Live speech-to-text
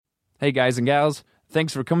Hey guys and gals,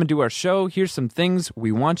 thanks for coming to our show. Here's some things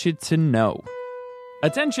we want you to know.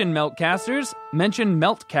 Attention Meltcasters, mention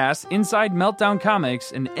Meltcast inside Meltdown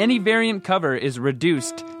Comics and any variant cover is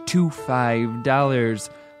reduced to $5.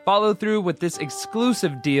 Follow through with this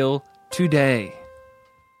exclusive deal today.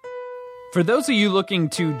 For those of you looking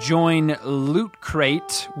to join Loot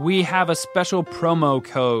Crate, we have a special promo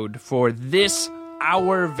code for this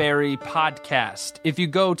our very podcast. If you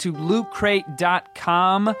go to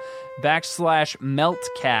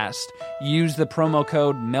lootcrate.com/meltcast, use the promo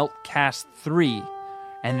code MELTCAST3,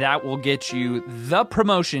 and that will get you the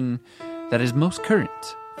promotion that is most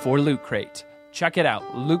current for Loot Crate. Check it out,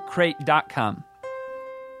 lootcrate.com.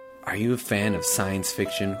 Are you a fan of science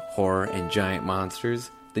fiction, horror, and giant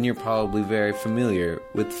monsters? Then you're probably very familiar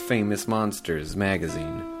with Famous Monsters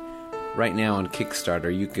magazine. Right now on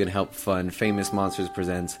Kickstarter, you can help fund Famous Monsters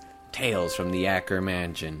Presents Tales from the Acker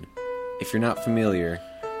Mansion. If you're not familiar,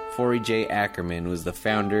 Forey J. Ackerman was the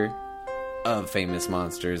founder of Famous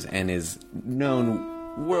Monsters and is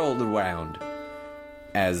known world-round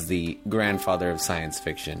as the grandfather of science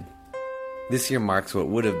fiction. This year marks what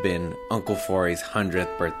would have been Uncle Forey's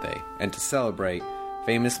 100th birthday, and to celebrate,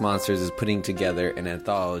 Famous Monsters is putting together an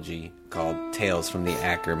anthology called Tales from the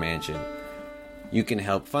Acker Mansion. You can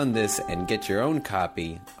help fund this and get your own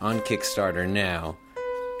copy on Kickstarter now,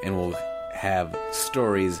 and we'll have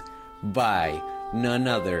stories by none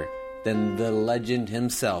other than the legend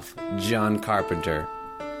himself, John Carpenter,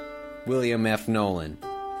 William F. Nolan,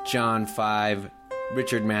 John Five,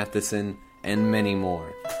 Richard Matheson, and many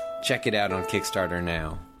more. Check it out on Kickstarter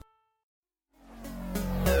now.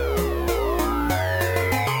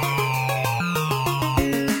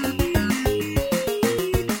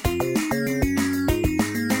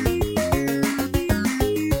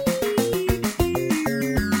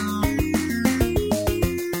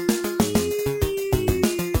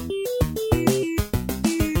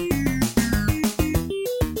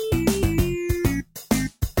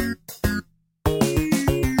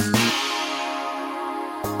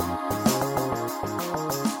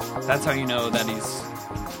 That's how you know that he's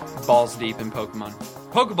balls deep in Pokemon.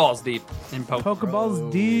 Pokeballs deep in Pokemon.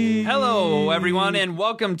 Pokeballs Deep. Hello, everyone, and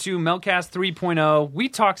welcome to Meltcast 3.0. We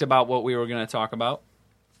talked about what we were going to talk about.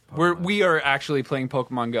 We are actually playing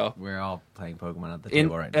Pokemon Go. We're all playing Pokemon at the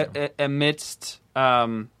table right now. Amidst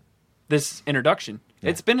this introduction.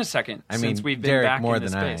 Yeah. It's been a second since we've been Derrick back more in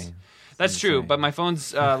this than space. That's true, but my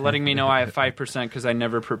phone's letting me know I have 5% because I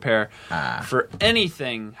never prepare for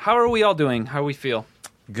anything. How are we all doing? How do we feel?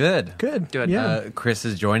 Good. Yeah. Chris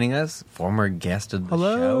is joining us, former guest of the show.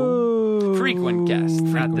 Hello. Frequent guest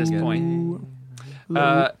at this point.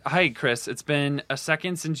 Hi, Chris. It's been a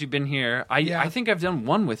second since you've been here. I think I've done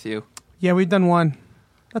one with you. Yeah, we've done one.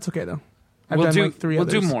 That's okay, though. I've done like three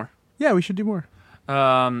others. We'll do more. Yeah, we should do more.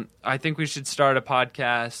 I think we should start a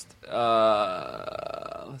podcast.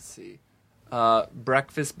 Let's see.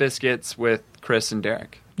 Breakfast biscuits with Chris and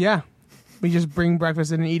Derrick. Yeah. We just bring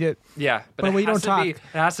breakfast in and eat it. Yeah, but we don't talk. It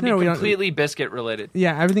has to be completely biscuit related.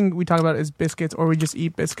 Yeah, everything we talk about is biscuits, or we just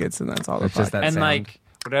eat biscuits, and that's all. It's just that and sound. Like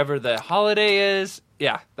whatever the holiday is,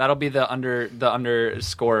 yeah, that'll be the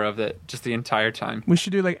underscore of it just the entire time. We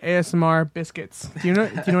should do like ASMR biscuits. Do you know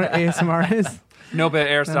what ASMR is? No, but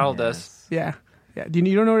Aristotle does. Yeah.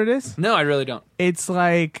 You don't know what it is? No, I really don't. It's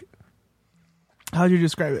like, how would you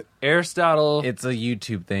describe it? Aristotle. It's a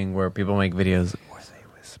YouTube thing where people make videos.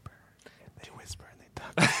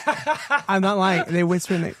 I'm not lying. They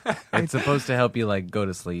whisper and It's supposed to help you like go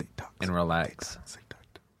to sleep and relax.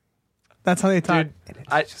 That's how they talk. Dude,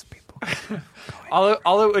 it's just people.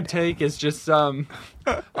 all it would take is just all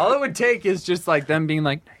it would take is just like them being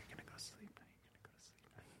like, "No, you're gonna go sleep. No,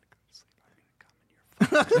 you're gonna go sleep.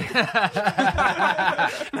 I'm gonna come in your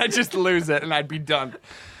phone." And I'd just lose it, and I'd be done.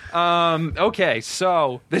 Okay,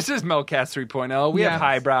 so this is Meltcast 3.0. We have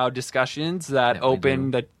highbrow discussions that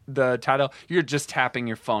open the title. You're just tapping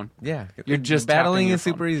your phone. Yeah. You're just battling is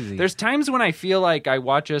super easy. There's times when I feel like I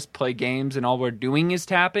watch us play games and all we're doing is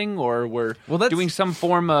tapping, or we're doing some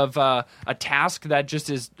form of a task that just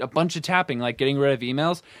is a bunch of tapping, like getting rid of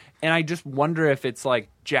emails. And I just wonder if it's like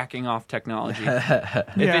jacking off technology.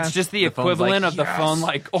 If it's just the equivalent of the phone,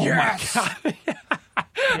 like, oh my God.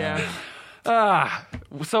 Yeah.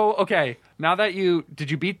 So, okay. Now that did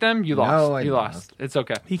you beat them? You lost. No, I lost. It's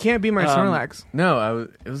okay. He can't beat my Snorlax. No,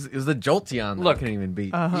 it was the Jolteon that I couldn't even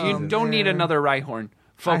beat. You don't need another Rhyhorn.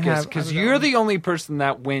 Focus, because you're the only person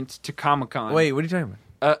that went to Comic-Con. Wait, what are you talking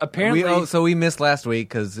about? Apparently, so we missed last week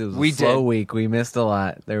because it was a slow week. We missed a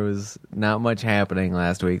lot. There was not much happening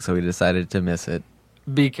last week, so we decided to miss it.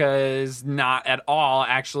 because not at all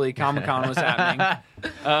actually Comic-Con was happening.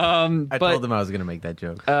 I told them I was going to make that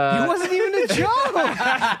joke. It wasn't even a joke.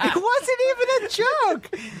 It wasn't even a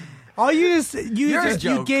joke. All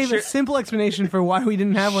you gave a simple explanation for why we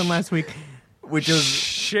didn't have one last week. Which was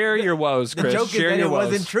Share your woes, Chris. the joke Share is that your it woes.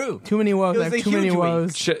 wasn't true. Too many woes. It I was have a too many huge week.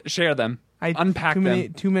 woes. Share them. Unpack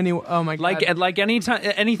them. Too many. Oh my god. Like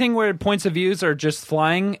anything where points of views are just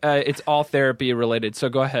flying, it's all therapy related. So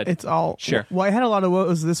go ahead. It's all Sure. Well, I had a lot of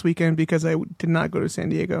woes this weekend because I did not go to San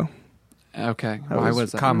Diego. Okay. I Why was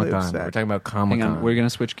was that? Comic-Con. upset. We're talking about Hang Comic-Con. on. We're gonna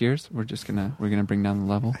switch gears. We're gonna bring down the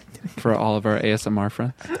level for all of our ASMR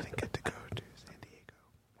friends. I didn't get to go to San Diego.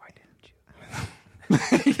 Why didn't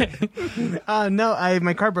you? No,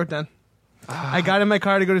 my car broke down. I got in my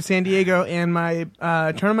car to go to San Diego, and my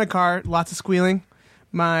turn on my car, lots of squealing.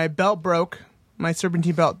 My belt broke. My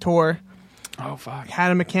serpentine belt tore. Oh fuck.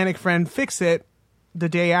 Had a mechanic friend fix it the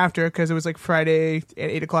day after because it was like Friday at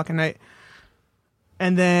 8 o'clock at night.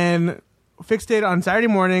 And then fixed it on Saturday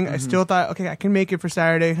morning. I still thought, okay, I can make it for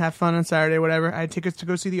Saturday, have fun on Saturday, whatever. I had tickets to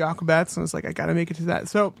go see the Aquabats, and I was like, I got to make it to that.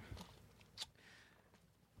 So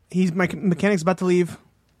my mechanic's about to leave,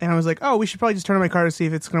 and I was like, oh, we should probably just turn on my car to see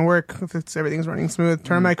if it's going to work, if everything's running smooth.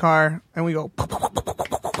 Turn on my car, and we go,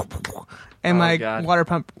 and my God. water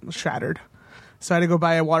pump shattered. So I had to go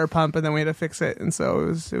buy a water pump, and then we had to fix it, and so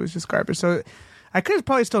it was just garbage. So I could have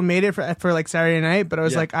probably still made it for like Saturday night, but I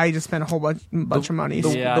was like, I just spent a whole bunch of money.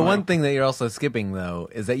 The one thing that you're also skipping, though,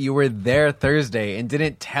 is that you were there Thursday and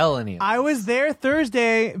didn't tell anyone. I was there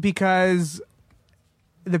Thursday because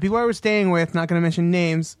the people I was staying with, not going to mention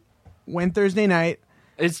names, went Thursday night.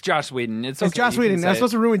 It's Joss Whedon. It's okay. It's Joss You can Whedon. say I was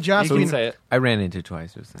supposed to ruin Joss You can Whedon. say it. I ran into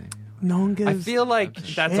twice, just saying. No one gives. I feel like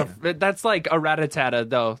that's like a rat-a-tat-a,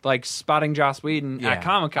 though. Like spotting Joss Whedon at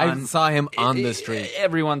Comic-Con. I saw him on the street.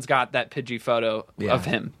 Everyone's got that Pidgey photo of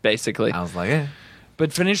him, basically. I was like, eh.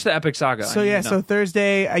 But finish the epic saga. So so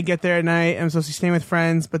Thursday I get there at night. I'm supposed to be staying with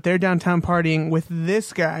friends, but they're downtown partying with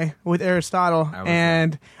this guy, with Aristotle,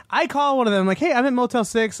 and I call one of them like, "Hey, I'm at Motel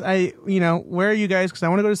 6. Where are you guys? Because I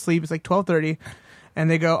want to go to sleep. It's like 12:30." And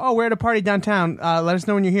they go, "Oh, we're at a party downtown. Let us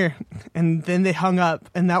know when you're here." And then they hung up,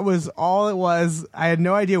 and that was all it was. I had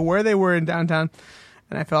no idea where they were in downtown,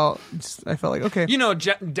 and I felt like, okay,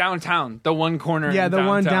 downtown, the one corner. yeah, in the downtown.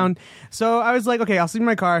 one down. So I was like, okay, I'll sleep in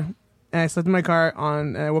my car. And I slept in my car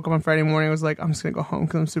and I woke up on Friday morning. I was like, I'm just gonna go home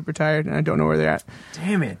because I'm super tired and I don't know where they're at.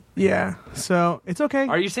 Damn it. Yeah, so it's okay.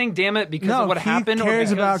 Are you saying "damn it" because No, of what he happened?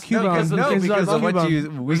 cares or about because, Cubone. No, Because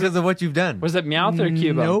Because of what you've done. was it Meowth or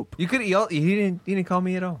Cubone? Nope. You could. You didn't call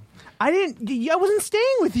me at all. I wasn't staying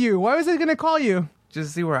with you. Why was I gonna call you? Just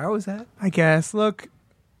to see where I was at. I guess. Look,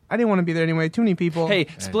 I didn't want to be there anyway. Too many people. Hey,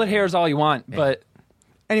 split hairs all you want, but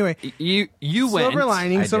Anyway, you went. silver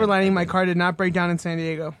lining. I My did. car did not break down in San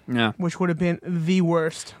Diego, Yeah. which would have been the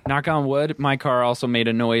worst. Knock on wood. My car also made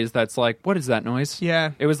a noise that's like, what is that noise?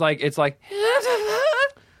 Yeah. It's like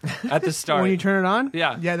at the start. When you turn it on,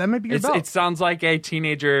 Yeah. that might be your belt. It sounds like a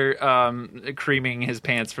teenager creaming his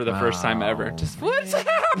pants for the first time ever. Just, what's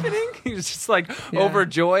happening? He's just like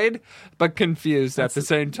overjoyed but confused at the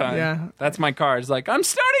same time. Yeah. That's my car. It's like, I'm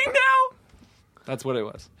starting now. That's what it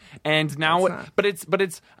was. And now, but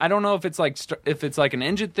it's. I don't know if it's like an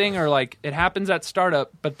engine thing or like it happens at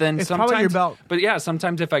startup. But then It's sometimes probably your belt. But yeah,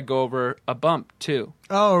 sometimes if I go over a bump too.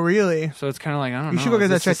 Oh, really? So it's kind of like I don't know. You should go get Is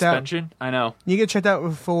that this checked out. suspension? I know. You get checked out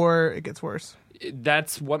before it gets worse.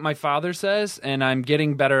 That's what my father says, and I'm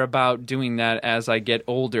getting better about doing that as I get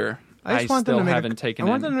older. I just want them still to make haven't taken I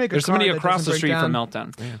want it. them to make a There's somebody car that across doesn't the street break from down.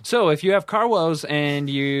 Meltdown. Yeah. So if you have car woes and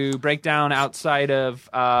you break down outside of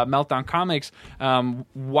Meltdown Comics,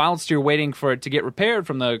 whilst you're waiting for it to get repaired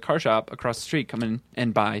from the car shop across the street, come in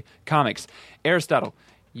and buy comics. Aristotle,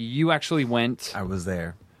 you actually went. I was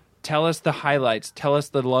there. Tell us the highlights. Tell us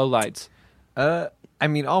the lowlights. I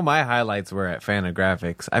mean, all my highlights were at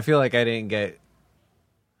Fantagraphics. I feel like I didn't get.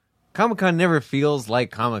 Comic-Con never feels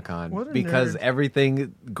like Comic-Con What a because nerd.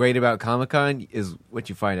 everything great about Comic-Con is what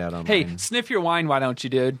you find out online. Hey, sniff your wine, why don't you,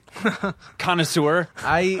 dude? Connoisseur.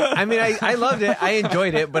 I mean, I loved it. I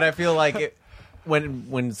enjoyed it, but I feel like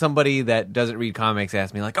when somebody that doesn't read comics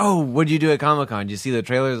asks me like, "Oh, what'd you do at Comic-Con? Did you see the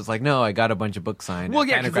trailers?" It's like, "No, I got a bunch of books signed." Well, at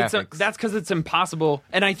yeah, Fantagraphics." that's because it's impossible.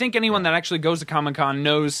 And I think anyone that actually goes to Comic-Con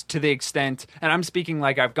knows to the extent, and I'm speaking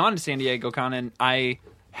like I've gone to San Diego Con, and I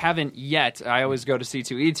haven't yet. I always go to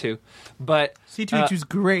C2E2. But C2E2 is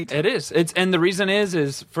great. it is. And the reason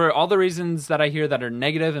is for all the reasons that I hear that are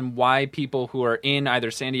negative and why people who are in either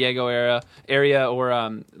San Diego area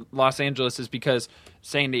or Los Angeles is because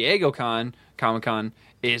San Diego Comic Con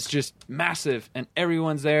is just massive, and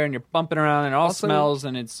everyone's there, and you're bumping around, and it all smells,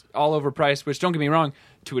 and it's all overpriced. Which, don't get me wrong,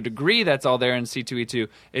 to a degree, that's all there in C2E2.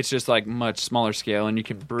 It's just like much smaller scale, and you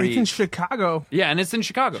can breathe. It's in Chicago. Yeah, and it's in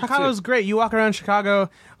Chicago. Chicago's great. You walk around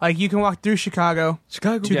Chicago, like you can walk through Chicago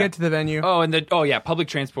to get to the venue. Oh, and public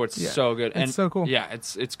transport's so good. It's so cool. Yeah,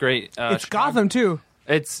 it's great. It's Chicago. Gotham too.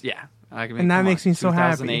 It's and that makes me so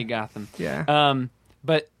happy. 2008 Gotham. Yeah.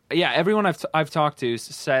 But yeah, everyone I've talked to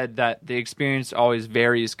said that the experience always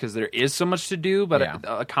varies because there is so much to do. But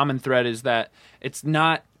a common thread is that it's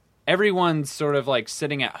not. Everyone's sort of like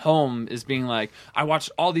sitting at home is being like, I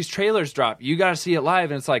watched all these trailers drop. You got to see it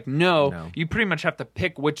live. And it's like, no, you pretty much have to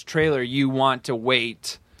pick which trailer you want to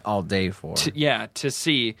wait all day for. To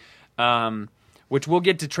see. Which we'll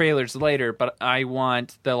get to trailers later, but I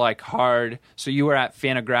want the like hard. So you were at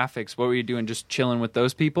Fantagraphics. What were you doing? Just chilling with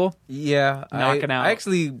those people? Yeah, knocking out. I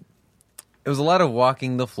actually, it was a lot of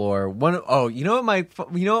walking the floor. You know what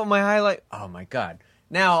my highlight? Oh my god!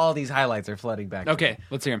 Now all these highlights are flooding back. Okay,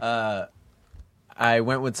 let's hear them. I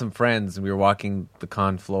went with some friends and we were walking the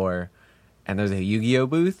con floor, and there's a Yu-Gi-Oh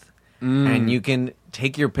booth, and you can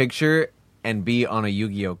take your picture and be on a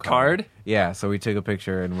Yu-Gi-Oh card. Yeah, so we took a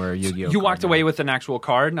picture and we're a Yu-Gi-Oh. You walked away with an actual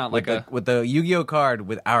card, not like with the Yu-Gi-Oh card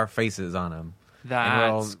with our faces on them.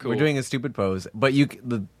 That's cool. We're doing a stupid pose, but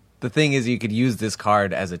the thing is, you could use this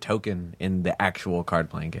card as a token in the actual card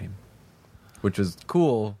playing game, which was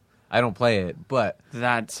cool. I don't play it, but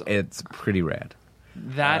it's pretty rad.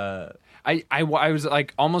 I was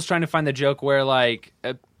like almost trying to find the joke where like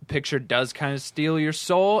a picture does kind of steal your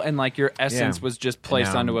soul, and like your essence was just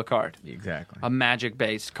placed onto a card. Exactly. A magic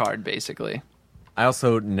based card, basically. I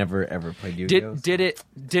also never ever played Yu-Gi-Oh. Did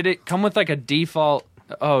it come with like a default?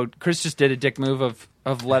 Oh, Chris just did a dick move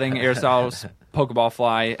of letting Aristotle's Pokeball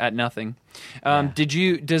fly at nothing.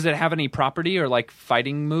 Does it have any property or like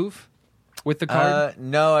fighting move with the card?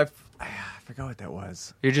 No, I forgot what that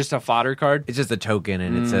was. You're just a fodder card? It's just a token,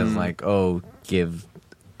 and it says like, oh, give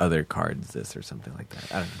other cards this or something like that.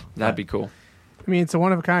 I don't know. That'd be cool. I mean, it's a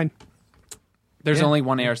one of a kind. There's only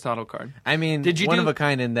one Aristotle card. I mean, one of a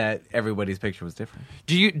kind in that everybody's picture was different.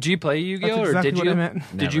 Do you play Yu-Gi-Oh? That's exactly or did what you? I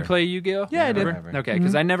meant. Did you play Yu-Gi-Oh? Yeah, I did. Never. Okay,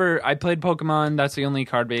 because I played Pokemon. That's the only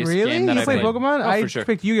card-based Really? game that You I played played. Pokemon? Oh, I for sure.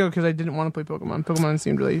 picked Yu-Gi-Oh because I didn't want to play Pokemon. Pokemon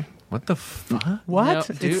seemed really... What the fuck? What?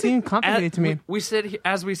 No, dude, it seemed complicated to me. We sit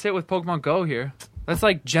as we sit with Pokemon Go here. That's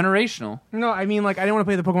like generational. No, I mean, like, I didn't want to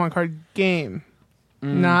play the Pokemon card game.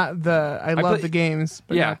 Not the... I love the games,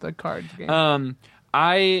 but not the card game.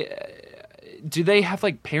 Do they have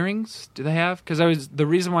like pairings? Do they have? Because the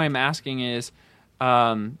reason why I'm asking is,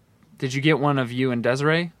 did you get one of you and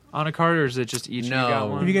Desiree on a card, or is it just each of you got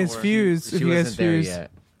one? If you guys fuse, She wasn't there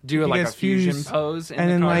yet. Do like a fusion pose, and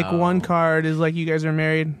then like one card is like you guys are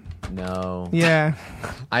married. No. Yeah.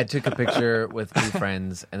 I took a picture with two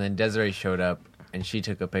friends, and then Desiree showed up, and she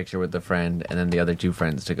took a picture with the friend, and then the other two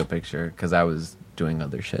friends took a picture because I was doing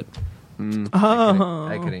other shit.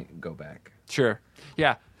 I couldn't go back. Sure.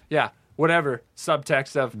 Yeah. Whatever.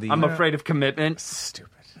 Subtext of I'm afraid of commitment.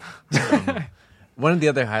 Stupid. One of the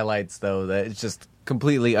other highlights, though, that it's just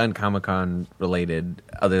completely un-Comic-Con related,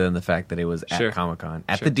 other than the fact that it was at Comic-Con.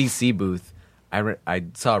 At the DC booth, I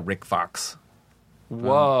saw Rick Fox.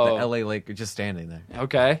 Whoa. The LA Laker just standing there.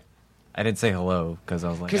 Okay. I didn't say hello because I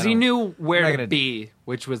was like... Because he knew where to be,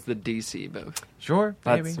 which was the DC booth. Sure,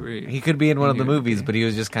 That's maybe. He could be in one of the movies, but he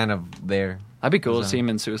was just kind of there. That'd be cool to see him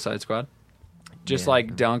in Suicide Squad. Just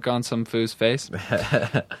like dunk on some fool's face. He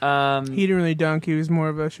didn't really dunk. He was more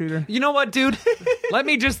of a shooter. You know what, dude? Let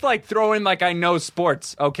me just like throw in like I know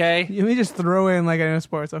sports, okay? Let me just throw in like I know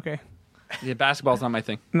sports, okay? Yeah, basketball's not my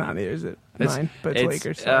thing. No, neither is it mine, but it's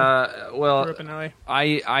Lakers. So. Well, grew up in LA.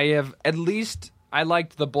 I have at least I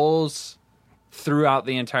liked the Bulls throughout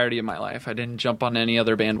the entirety of my life. I didn't jump on any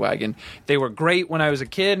other bandwagon. They were great when I was a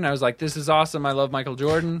kid, and I was like, this is awesome. I love Michael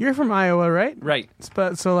Jordan. You're from Iowa, right? Right.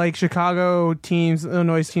 But so like Chicago teams,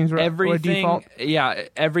 Illinois teams were everything. default? Yeah,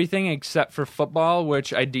 everything except for football,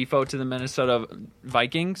 which I default to the Minnesota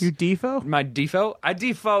Vikings. You default? My default? I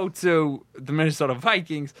default to the Minnesota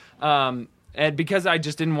Vikings. And because I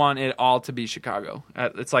just didn't want it all to be Chicago.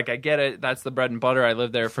 It's like, I get it. That's the bread and butter. I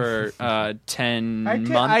lived there for 10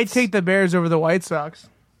 months. I take the Bears over the White Sox.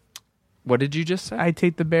 What did you just say? I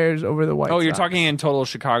take the Bears over the White Sox. Oh, you're talking in total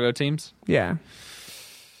Chicago teams? Yeah.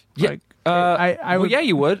 Yeah. Like, I would, well, yeah,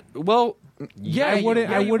 you would. Well, yeah, I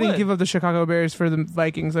wouldn't give up the Chicago Bears for the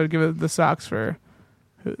Vikings. I would give up the Sox for...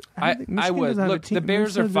 I would. Look, the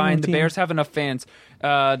Bears are fine. The Bears have enough fans.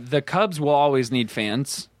 The Cubs will always need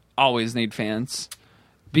fans. Always need fans.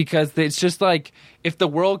 because it's just like if the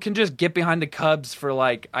world can just get behind the Cubs for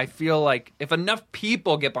like, I feel like if enough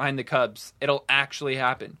people get behind the Cubs, it'll actually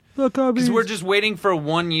happen. Because we're just waiting for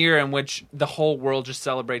 1 year in which the whole world just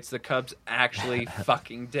celebrates the Cubs actually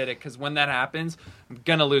fucking did it. Because when that happens, I'm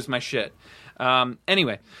gonna lose my shit.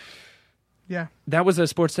 Anyway, yeah, that was a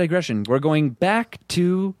sports digression. We're going back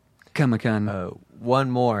to Comic-Con.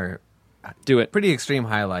 One more, Do it. pretty extreme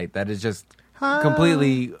highlight that is just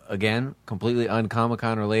completely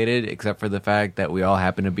un-Comic-Con related, except for the fact that we all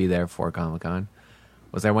happen to be there for Comic-Con,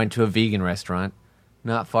 was I went to a vegan restaurant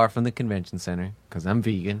not far from the convention center, because I'm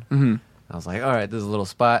vegan. Mm-hmm. I was like, all right, this is a little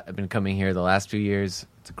spot. I've been coming here the last few years.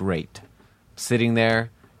 It's great. Sitting there,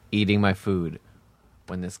 eating my food,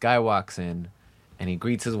 when this guy walks in, and he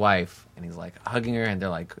greets his wife, and he's like hugging her, and they're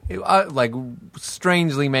like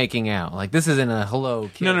strangely making out. Like, this isn't a hello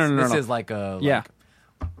kiss. No. This is like a... Yeah.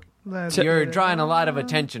 You're drawing a lot of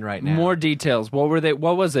attention right now. More details. What were they?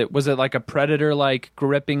 What was it? Was it like a predator-like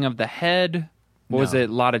gripping of the head? Was it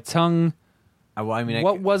a lot of tongue?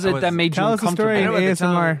 What was it that made you Tell us a uncomfortable? story in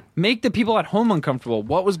ASMR. Make the people at home uncomfortable.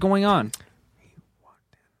 What was going on? He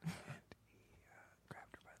walked in and he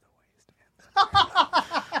grabbed her by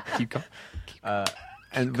the waist. Keep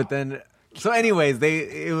going. But then, so anyways,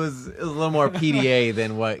 it was a little more PDA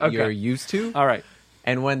than what you're used to. All right.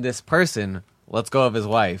 And when this person lets go of his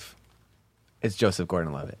wife, it's Joseph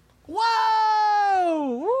Gordon-Levitt.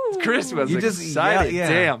 Whoa! Woo! Chris was You just- excited. yeah.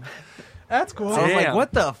 Damn. That's cool. I was like, Damn.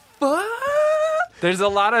 what the fuck? There's a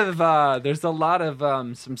lot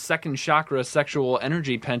of some second chakra sexual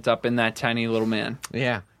energy pent up in that tiny little man.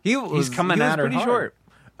 Yeah, He's coming at her pretty hard.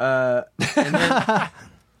 short. And then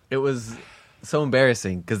it was so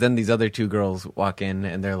embarrassing because then these other two girls walk in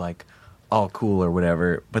and they're like all cool or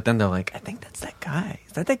whatever, but then they're like, I think that's that guy.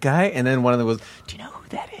 Is that guy? And then one of them goes, do you know who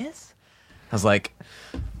that is? I was like,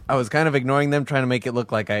 I was kind of ignoring them, trying to make it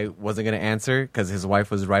look like I wasn't going to answer because his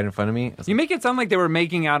wife was right in front of me. You make it sound like they were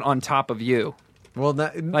making out on top of you. Well,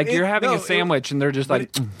 You're having a sandwich and they're just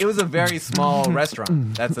like... It was a very small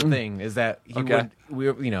restaurant. That's the thing, is that for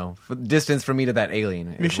distance from me to that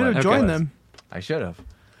alien. You should have joined them. I should have.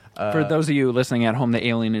 For those of you listening at home, the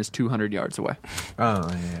alien is 200 yards away. Oh,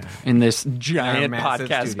 yeah. In this giant massive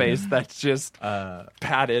podcast studio. space that's just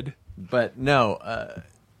padded. But no,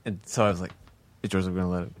 and so I was like, is Joseph going to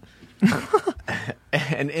let it?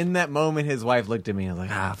 And in that moment, his wife looked at me and was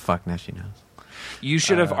like, fuck, now she knows. You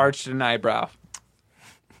should have arched an eyebrow.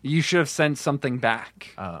 You should have sent something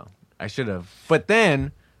back. Oh, I should have. But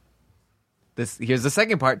then, here's the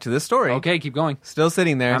second part to this story. Okay, keep going. Still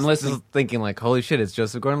sitting there. I'm listening. Still thinking like, holy shit, it's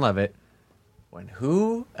Joseph Gordon-Levitt. When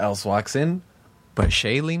who else walks in but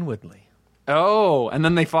Shailene Woodley? Oh, and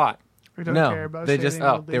then they fought. We don't care about they Shailene just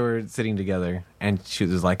Woodley. they were sitting together, and she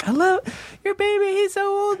was like, "I love your baby. He's so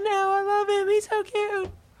old now. I love him. He's so cute."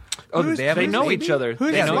 Oh, Who's- they know who's- each other.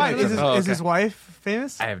 Who's They his know wife? each Is other. his, is his wife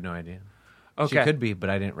famous? I have no idea. Okay. She could be, but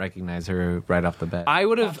I didn't recognize her right off the bat. I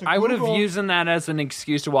would have Google. used that as an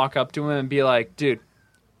excuse to walk up to him and be like, dude,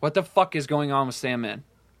 what the fuck is going on with Sandman?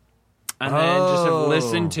 And then just have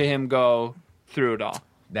listened to him go through it all.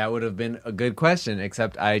 That would have been a good question,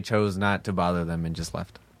 except I chose not to bother them and just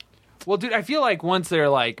left. Well, dude, I feel like once they're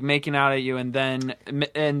like making out at you and then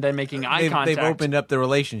making eye contact, They've opened up the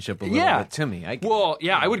relationship a little bit to me. I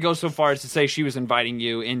would go so far as to say she was inviting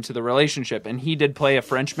you into the relationship, and he did play a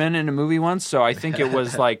Frenchman in a movie once, so I think it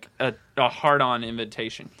was like a hard-on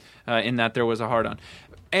invitation, in that there was a hard-on.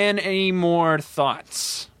 And any more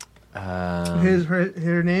thoughts?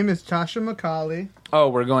 Her name is Tasha McCauley. Oh,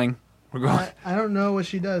 we're going. I don't know what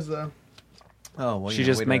she does though. Oh, well, She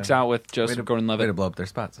just makes out with Joseph way to Gordon-Levitt. blow up their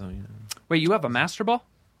spot. So Wait, you have a Master Ball?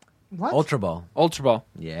 What? Ultra Ball. Ultra Ball.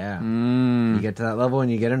 Yeah. You get to that level and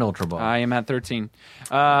you get an Ultra Ball. I am at 13.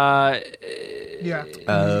 Yeah.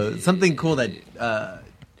 Something cool that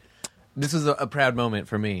this was a proud moment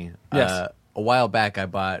for me. Yes. A while back, I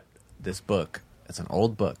bought this book. It's an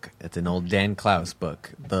old book. It's an old Dan Klaus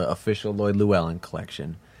book, the official Lloyd Llewellyn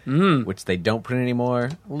collection, which they don't print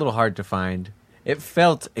anymore. A little hard to find. It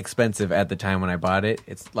felt expensive at the time when I bought it.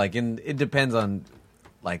 It's like, it depends on,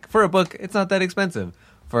 like, for a book, it's not that expensive.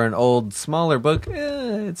 For an old, smaller book,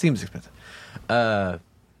 it seems expensive. But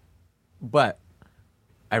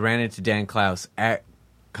I ran into Dan Klaus at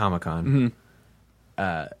Comic-Con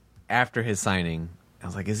after his signing. I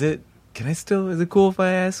was like, is it cool if I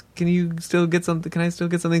ask? Can I still get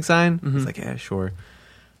something signed? He's like, yeah, sure.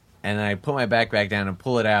 And I put my backpack down and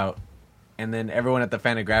pull it out. And then everyone at the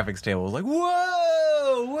Fantagraphics table was like,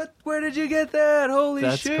 whoa, where did you get that? Holy shit.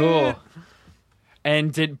 That's cool.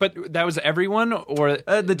 And but that was everyone, or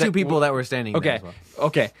the two people that were standing there as well.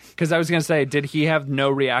 Okay. Because I was gonna say, did he have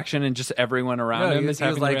no reaction, and just everyone around him he is was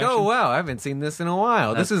having like, a reaction? "Oh wow, I haven't seen this in a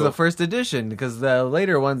while. That's this is cool. the first edition because the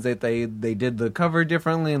later ones that they did the cover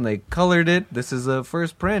differently and they colored it. This is a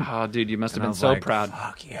first print." Oh, dude, you must have And I been was so like, proud.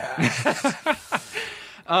 Fuck yeah!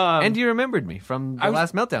 And you remembered me from the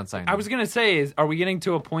last Meltdown signing. I was gonna say, are we getting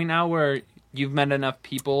to a point now where you've met enough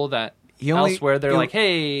people that only- elsewhere they're it- like,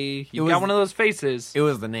 "Hey, you got was- one of those faces." It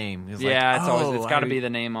was the name. It was Yeah, like, it's always it's got to I- be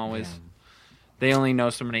the name always. Yeah. They only know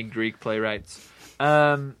so many Greek playwrights.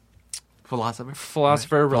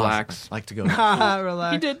 Philosopher. Relax. Like to go.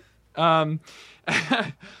 Relax. He did.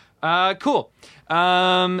 Cool.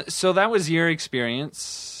 So that was your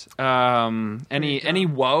experience. Any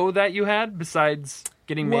woe that you had besides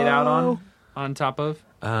getting made out on top of?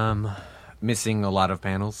 Missing a lot of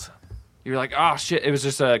panels. You're like, oh shit! It was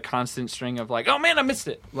just a constant string of like, oh man, I missed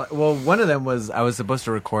it. Well, one of them was I was supposed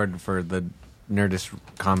to record for the Nerdist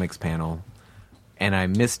Comics panel, and I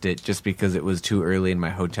missed it just because it was too early and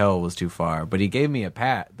my hotel was too far. But he gave me a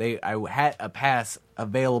pass. I had a pass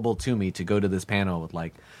available to me to go to this panel with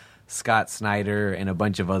like Scott Snyder and a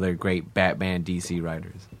bunch of other great Batman DC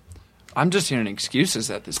writers. I'm just hearing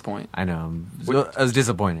excuses at this point. I know. I was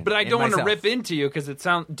disappointed. But I in don't want to myself. rip into you because it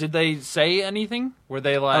sounds. Did they say anything? Were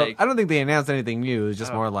they like? I don't think they announced anything new. It was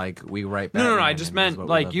just more like we write. No. Batman I and just this is meant what we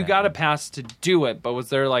like love you got a Batman. pass to do it, but was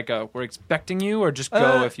there like we're expecting you, or just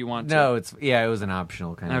go if you want to? No, it was an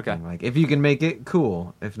optional kind of Okay. thing. Like if you can make it,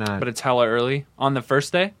 cool. If not, But it's hella early on the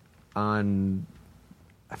first day. on.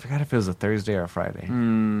 I forgot if it was a Thursday or a Friday.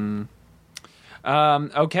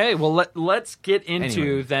 Okay, well let's get into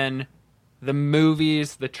Anyway. then the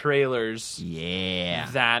movies, the trailers Yeah.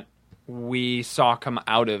 that we saw come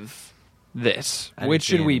out of this. I didn't Which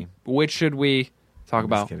see should we? any. Which should we talk I'm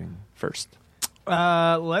just about kidding. first?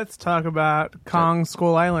 Let's talk about Kong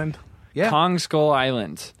Skull Island. Yeah, Kong Skull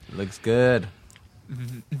Island. looks good.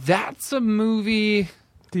 That's a movie.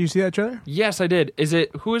 Did you see that trailer? Yes, I did.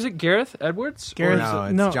 Who is it? Gareth Edwards? Gareth-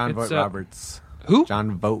 No, it's John it's, Voight Roberts. Who?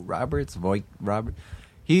 John Voight Roberts. Voight Robert.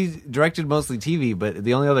 He directed mostly TV, but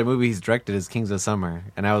the only other movie he's directed is Kings of Summer,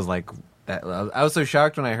 and I was like, I was so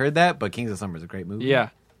shocked when I heard that. But Kings of Summer is a great movie. Yeah.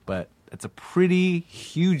 but it's a pretty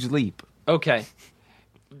huge leap. Okay.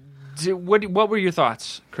 What were your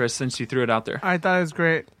thoughts, Chris, since you threw it out there? I thought it was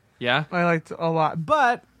great. Yeah? I liked it a lot.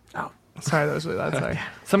 But sorry, that was really loud. Sorry.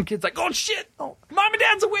 Some kid's like, oh shit! Mom and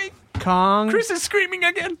Dad's awake! Kong, Chris is screaming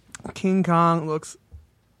again! King Kong looks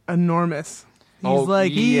enormous.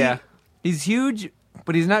 He's huge,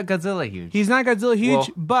 but he's not Godzilla huge. He's not Godzilla huge, Well,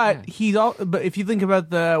 but he's all. But if you think about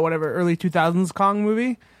the early 2000s Kong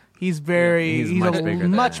movie, he's very he's much bigger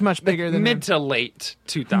than that. much bigger than Mid him. to late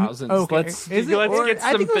 2000s. Okay. Let's Is it? let's Or get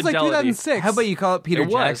I some think it was like fidelity. 2006. How about you call it Peter It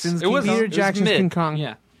was. Jackson's It was. King Peter It was Jackson's mid. King Kong.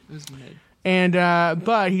 Yeah. It was mid. And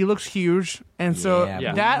but he looks huge, and so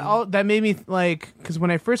Yeah, that made me like, because when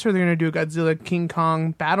I first heard they're gonna do a Godzilla King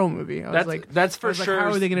Kong battle movie, I was That's for I was like, sure how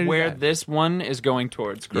are they gonna do where that? this one is going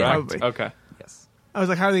towards, Yeah, correct? probably. Okay. Yes. I was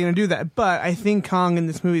like, how are they gonna do that? But I think Kong in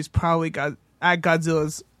this movie is probably at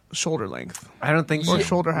Godzilla's shoulder length I don't think or so.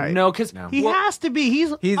 shoulder height. No, because No. He has to be.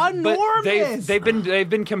 He's enormous. But they've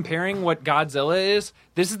been comparing what Godzilla is.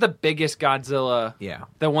 This is the biggest Godzilla. Yeah.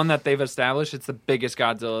 The one that they've established. It's the biggest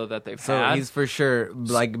Godzilla that they've So had. he's for sure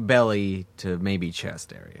like belly to maybe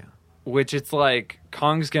chest area. Which it's like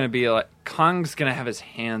Kong's gonna have his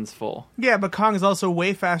hands full. Yeah, but Kong is also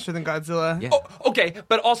way faster than Godzilla. Yeah. Oh, okay,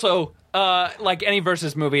 but also like any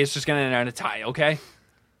versus movie, it's just gonna end in a tie. Okay.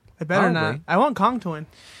 I better Probably. not. I want Kong to win.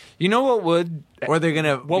 You know what would? Or they're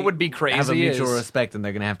gonna What would be crazy have a mutual is- respect, and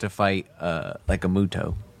they're gonna have to fight like a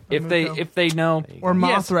Muto. If they know Or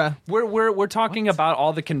Yes, Mothra. we're talking about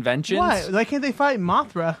all the conventions. Why? Why can't they fight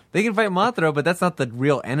Mothra? They can fight Mothra, but that's not the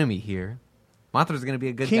real enemy here. Mothra's gonna be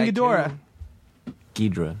a good King guy Ghidorah.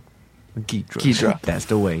 too. Ghidra. That's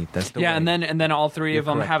the way. That's the Yeah, way. and then all three You're of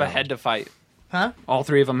them correct, have a Alan. head to fight. Huh? All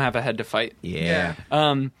three of them have a head to fight. Yeah.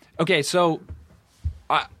 Okay, so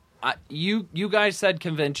you guys said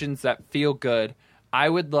conventions that feel good. I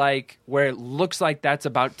would like where it looks like that's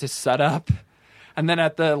about to set up, and then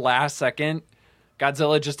at the last second,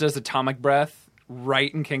 Godzilla just does atomic breath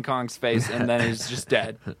right in King Kong's face, and then he's just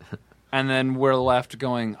dead. And then we're left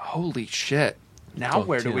going, holy shit. Now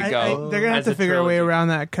where do we go? They're gonna have as to figure a way trilogy? around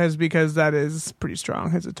that because that is pretty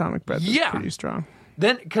strong. His atomic breath Yeah. is pretty strong.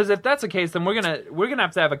 Then, because if that's the case, then we're gonna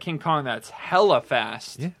have to have a King Kong that's hella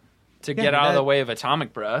fast to get out of the way of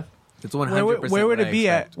atomic breath. It's 100%. Where would what it I be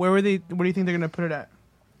expect. at? Where do you think they're gonna put it at?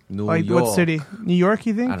 New Like York. what city? New York?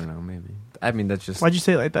 You think? I don't know. Maybe. I mean, that's just Why'd you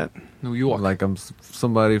say it like that? New York. like I'm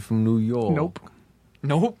somebody from New York. Nope.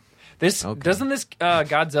 Nope. Doesn't this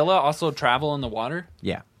Godzilla also travel in the water?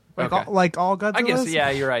 Yeah. Like, Okay. all Godzillas? I guess, yeah,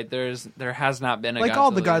 you're right. There has not been a Like Godzilla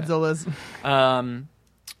all the yet. Godzillas.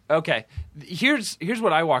 Okay, here's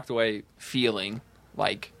what I walked away feeling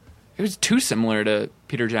like. It was too similar to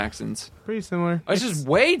Peter Jackson's. Pretty similar. It's just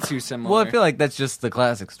way too similar. Well, I feel like that's just the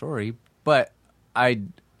classic story, but I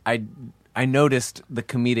noticed the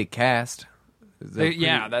comedic cast.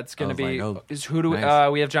 That's going to be. Like, oh, is who do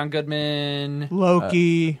nice. we have? John Goodman,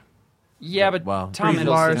 Loki. Yeah, but Tom Brie Hiddleston.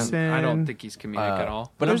 Larson. I don't think he's comedic at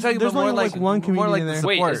all. But There's I'm talking only about more like one comedian more like in the there.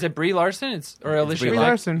 Wait, support. is it Brie Larson? Or Alicia? Brie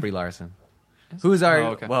Larson. Brie Larson. Who's our? Oh,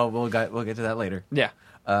 okay. Well, we'll get to that later. Yeah.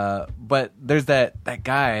 But there's that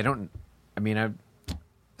guy.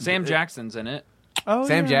 Sam Jackson's in it. Oh,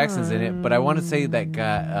 Sam yeah. Jackson's in it, but I want to say that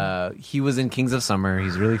guy. He was in Kings of Summer.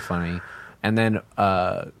 He's really funny, and then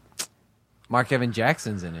Mark Evan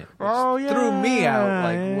Jackson's in it. Which threw me out.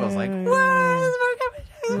 Like, I was like, what?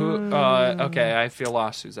 Okay, I feel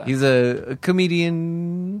lost. Who's that? He's a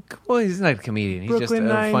comedian. Well, he's not a comedian. He's Brooklyn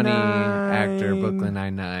just a funny Nine-Nine. actor. Brooklyn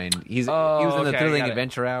Nine-Nine. He was in the okay, Thrilling got it.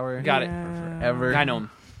 Adventure Hour. Got it. Forever. I know him.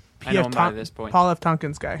 I know him by this point. Paul F.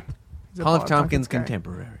 Tompkins guy. He's a Paul F. Tompkins guy.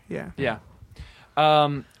 contemporary. Yeah. Yeah.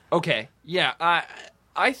 Okay. Yeah.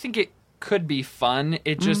 I think it could be fun.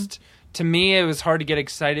 It just, to me, it was hard to get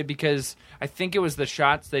excited because I think it was the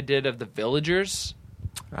shots they did of the villagers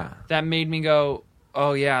that made me go,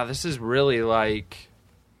 oh yeah, this is really like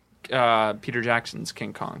Peter Jackson's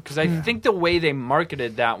King Kong. Because I think the way they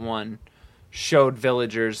marketed that one showed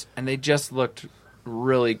villagers and they just looked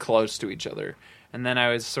really close to each other. And then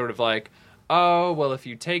I was sort of like, oh, well, if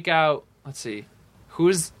you take out, let's see,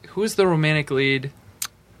 who's the romantic lead?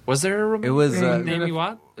 Was there a romantic It was Naomi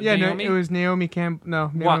Watts? Yeah, Naomi? no, it was Naomi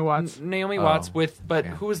Watts. Naomi Watts but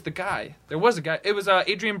yeah. who was the guy? There was a guy. It was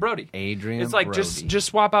Adrian Brody. It's like Brody. just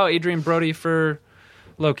swap out Adrian Brody for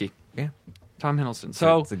Loki. Yeah. Tom Hiddleston.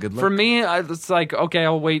 So it's a good look. for me, it's like, okay,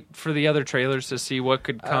 I'll wait for the other trailers to see what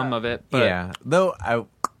could come of it. But yeah, though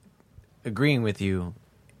agreeing with you,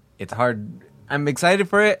 it's hard. I'm excited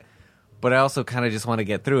for it, but I also kind of just want to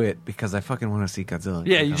get through it because I fucking want to see Godzilla.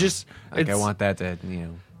 Yeah, you just I want that to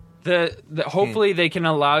hopefully they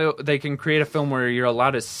can create a film where you're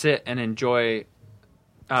allowed to sit and enjoy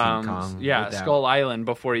Kong without. Skull Island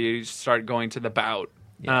before you start going to the bout.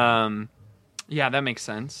 Yeah, that makes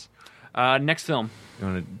sense. Next film. You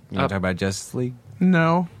want to talk about Justice League?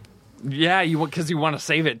 No. Yeah, because you want to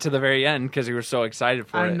save it to the very end because you were so excited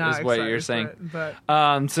for I'm it, not is what excited you're for saying. it,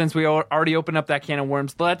 but Since we already opened up that can of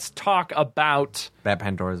worms, let's talk about That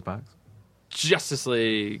Pandora's box? Justice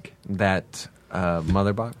League. That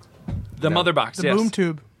Mother box? The Mother Box, the yes. boom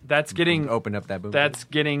tube. That's getting Open up that boom. That's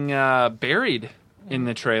getting buried in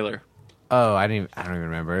the trailer. Oh, I don't even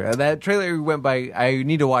remember. That trailer went by. I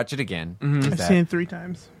need to watch it again. I've seen it 3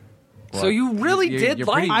 times. So you really did you're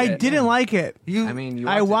like pretty it. I didn't like it.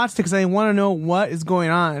 I watched it because I want to know what is going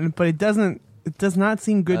on, but it does not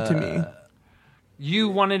seem good to me. You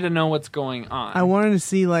wanted to know what's going on. I wanted to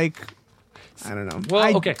see, like, I don't know.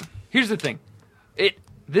 Well, okay. Here's the thing.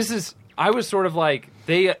 I was sort of like,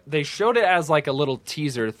 they showed it as like a little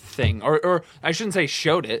teaser thing, or I shouldn't say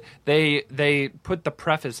showed it. They put the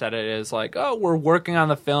preface at it as like, oh, we're working on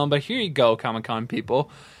the film, but here you go, Comic-Con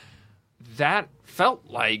people. That felt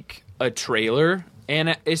like a trailer,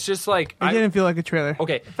 and it's just like It didn't feel like a trailer.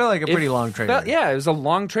 Okay, It felt like a pretty long trailer. It was a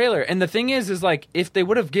long trailer, and the thing is like if they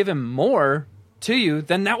would have given more to you,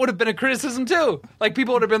 then that would have been a criticism too. Like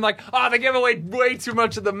people would have been like, oh, they gave away way too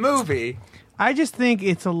much of the movie. I just think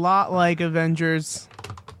it's a lot like Avengers,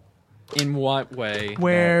 In what way?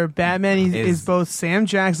 where Batman is is- both Sam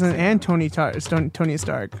Jackson and Tony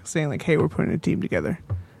Stark saying like, "Hey, we're putting a team together.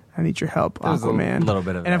 I need your help, There's a Aquaman." little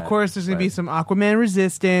bit of and of that, course, there's going to be but- some Aquaman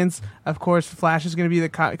resistance. Of course, Flash is going to be the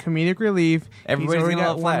comedic relief. Everybody's He's already gonna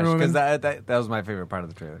got love Flash Wonder because Woman. that was my favorite part of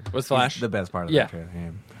the trailer. Was Flash? He's the best part of Yeah. the trailer? Yeah.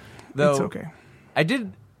 Though It's okay.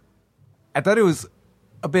 I thought it was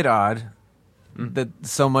a bit odd that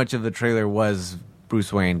so much of the trailer was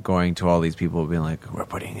Bruce Wayne going to all these people being like, "We're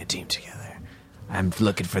putting a team together. I'm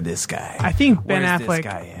looking for this guy." I think Ben Where's this Affleck.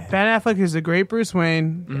 guy at? Ben Affleck is a great Bruce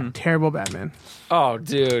Wayne, terrible Batman. Oh,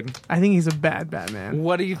 dude, I think he's a bad Batman.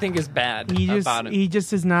 what do you think is bad He just about him? he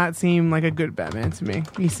just does not seem like a good Batman to me.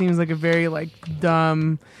 He seems like a very like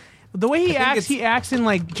dumb. The way he acts in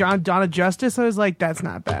like Dawn of Justice. I was like, that's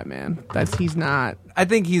not Batman. He's not. I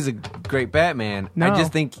think he's a great Batman. No. I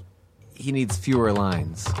just think he needs fewer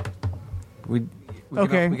lines. We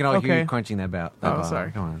Okay, we can all hear okay. you crunching that bell. Oh,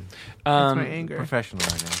 sorry. Come on. That's my anger. Professional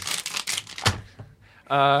right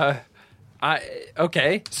now.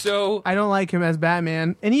 Okay, so I don't like him as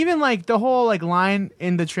Batman, and even like the whole like line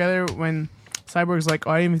in the trailer when Cyborg's like,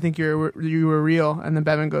 "Oh, I didn't even think you were real," and then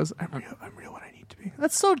Batman goes, "I'm real when I need to be."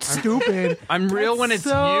 That's so stupid. I'm real when it's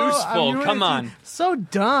useful. Come on. So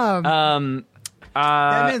dumb.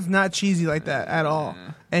 Batman's not cheesy like that at all.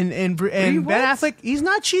 And Ben Affleck, he's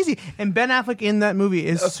not cheesy. And Ben Affleck in that movie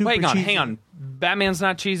is super cheesy. Hang on. Batman's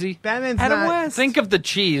not cheesy? Batman's Adam not. West. Think of the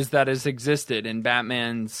cheese that has existed in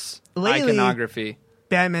Batman's iconography.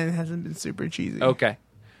 Batman hasn't been super cheesy. Okay.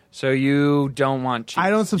 So you don't want cheese. I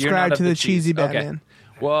don't subscribe to the cheesy Batman.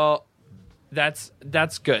 Okay. Well, that's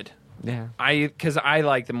good. Yeah. Because I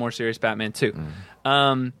like the more serious Batman too.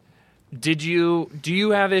 Do you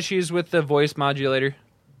have issues with the voice modulator?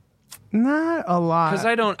 Not a lot. Because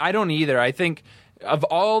I don't either. I think of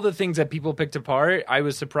all the things that people picked apart, I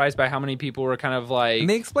was surprised by how many people were kind of like... And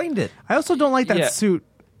they explained it. I also don't like that suit.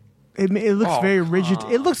 It looks very rigid.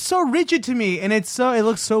 It looks so rigid to me, and it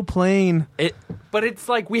looks so plain. But it's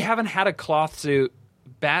like we haven't had a cloth suit,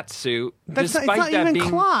 bat suit. It's not even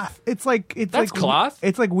cloth. That's cloth.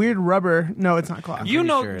 It's like weird rubber. No, it's not cloth. You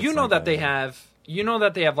know that they have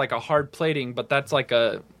like a hard plating, but that's like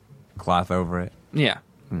a cloth over it. Yeah.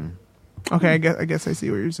 Okay, I guess I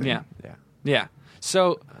see what you're saying. Yeah.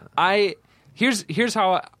 So here's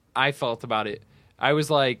how I felt about it. I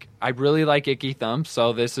was like, I really like Icky Thump,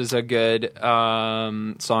 so this is a good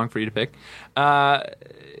song for you to pick. I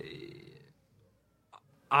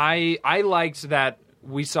liked that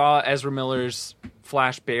we saw Ezra Miller's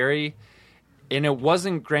Flash Barry, and it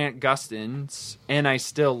wasn't Grant Gustin's, and I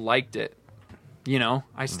still liked it. You know,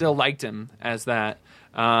 I still liked him as that.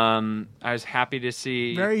 I was happy to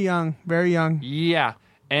see... Very young. Yeah,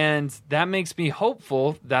 and that makes me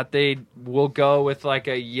hopeful that they will go with like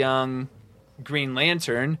a young Green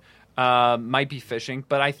Lantern. Might be fishing,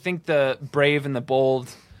 but I think the brave and the bold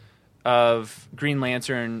of Green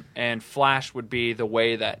Lantern and Flash would be the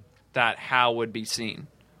way that Hal would be seen.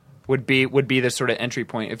 Would be the sort of entry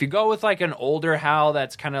point. If you go with like an older Hal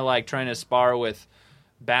that's kind of like trying to spar with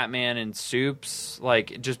Batman and Supes,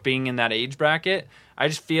 like just being in that age bracket, I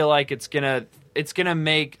just feel like it's gonna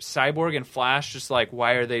make Cyborg and Flash just like,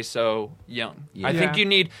 why are they so young? Yeah. I think you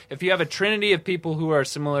need, if you have a trinity of people who are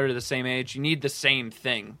similar to the same age, you need the same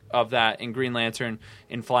thing of that in Green Lantern,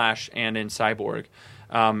 in Flash, and in Cyborg.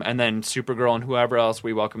 And then Supergirl and whoever else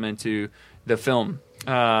we welcome into the film.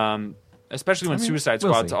 Especially when Suicide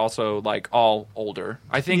Squad's also like all older.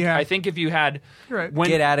 I think if you had... Right.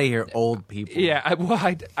 Get out of here, old people. Yeah,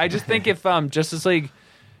 I just think if Justice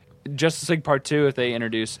League Part 2, if they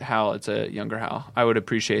introduce Hal, it's a younger Hal, I would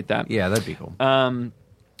appreciate that. Yeah, that'd be cool.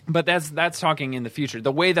 But that's talking in the future.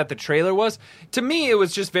 The way that the trailer was, to me, it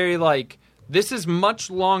was just very like, this is much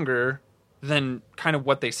longer than kind of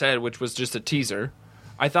what they said, which was just a teaser.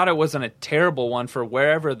 I thought it wasn't a terrible one for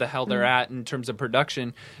wherever the hell they're at in terms of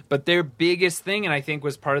production. But their biggest thing, and I think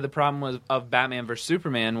was part of the problem of Batman vs.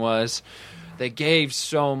 Superman, was they gave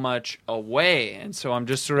so much away. And so I'm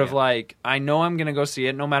just sort of like, I know I'm going to go see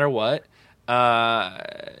it no matter what.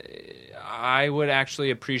 I would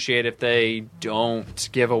actually appreciate if they don't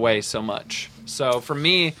give away so much. So for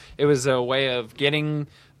me, it was a way of getting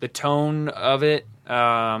the tone of it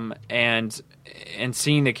and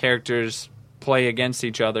seeing the characters play against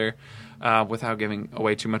each other without giving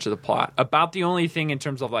away too much of the plot. About the only thing in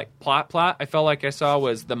terms of like plot I felt like I saw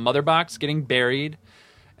was the mother box getting buried,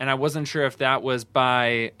 and I wasn't sure if that was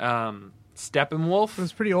by Steppenwolf, it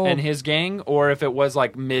was pretty old, and his gang, or if it was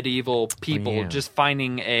like medieval people just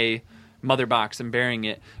finding a mother box and burying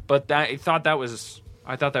it. But I thought that was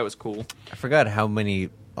cool. I forgot how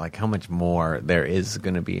much more there is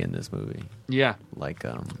going to be in this movie. Yeah, like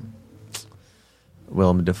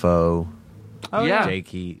Willem Dafoe. Oh yeah,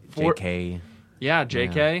 JK. Yeah,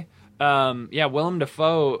 JK. Yeah. Willem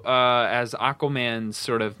Dafoe as Aquaman's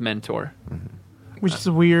sort of mentor. Which is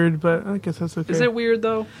weird, but I guess that's okay. Is it weird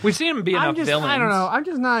though? We've seen him be enough villains. I don't know. I'm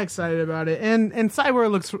just not excited about it. And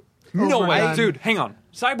Cyborg looks no way, dude. Hang on.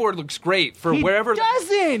 Cyborg looks great for wherever.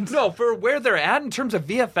 For where they're at in terms of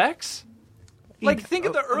VFX. Like, think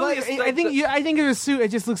of the earliest. I think of the suit. It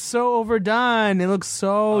just looks so overdone. It looks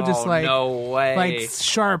so just like no way, like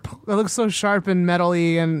sharp. It looks so sharp and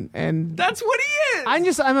metally, and that's what he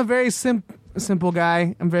is. I'm a very simple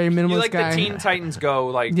guy. I'm a very minimalist guy. You like guy. the Teen Titans Go,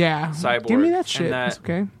 like Cyborg. Give me that shit. That's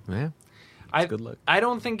okay. Yeah. Good look. I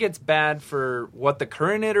don't think it's bad for what the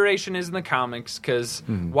current iteration is in the comics, because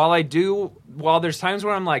while there's times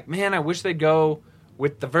where I'm like, man, I wish they'd go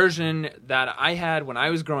with the version that I had when I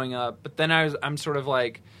was growing up, but then I'm sort of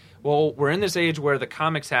like, well, we're in this age where the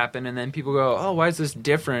comics happen, and then people go, oh, why is this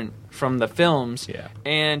different from the films? Yeah.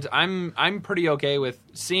 And I'm pretty okay with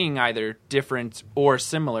seeing either different or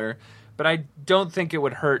similar, but I don't think it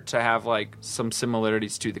would hurt to have like some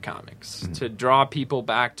similarities to the comics, to draw people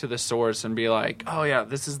back to the source and be like, oh yeah,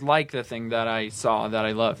 this is like the thing that I saw that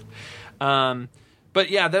I loved.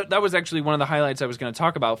 But yeah, that was actually one of the highlights I was going to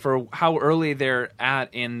talk about for how early they're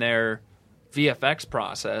at in their VFX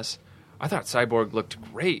process. I thought Cyborg looked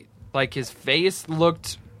great. Like, his face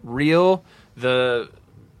looked real. The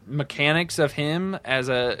mechanics of him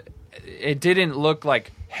it didn't look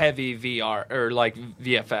like heavy VR or like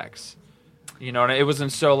VFX. You know, it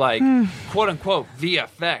wasn't so like quote unquote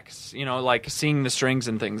VFX, you know, like seeing the strings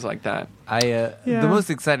and things like that. The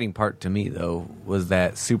most exciting part to me though was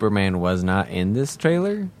that Superman was not in this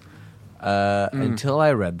trailer until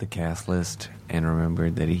I read the cast list and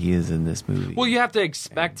remembered that he is in this movie. Well, you have to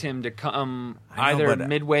expect him to come either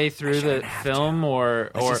midway through the film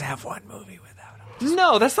or just have one movie without him.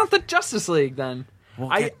 No, that's not the Justice League then.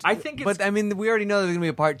 I think it's... But, I mean, we already know there's going to be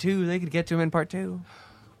a part 2. They could get to him in part 2.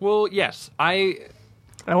 Well, yes. I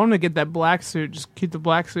want him to get that black suit. Just keep the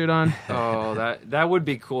black suit on. Oh, that would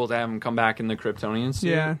be cool to have him come back in the Kryptonian suit.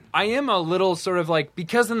 Yeah. I am a little sort of like...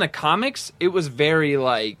 Because in the comics, it was very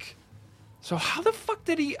like... So how the fuck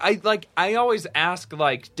did he... I always ask,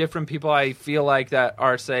 like, different people I feel like that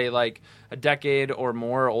are, say, like, a decade or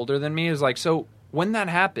more older than me. Is like, so when that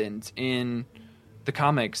happened in the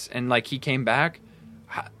comics and, like, he came back...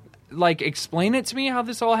 Like, explain it to me how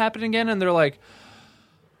this all happened again. And they're like,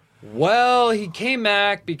 well, he came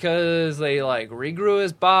back because they, like, regrew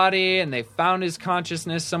his body and they found his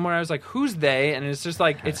consciousness somewhere. I was like, who's they? And it's just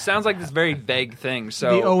like, it sounds like this very vague thing.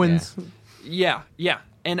 So the Owens. Yeah.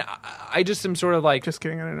 And I just am sort of like... Just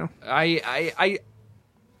kidding, I don't know.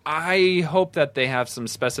 I hope that they have some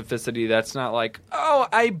specificity that's not like, oh,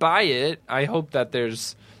 I buy it. I hope that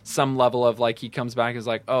there's some level of, like, he comes back and is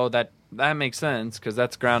like, oh, that makes sense because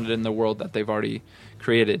that's grounded in the world that they've already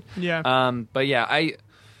created. Yeah. But yeah, I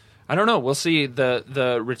don't know. We'll see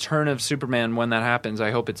the return of Superman when that happens.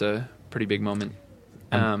 I hope it's a pretty big moment.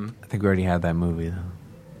 I think we already had that movie though.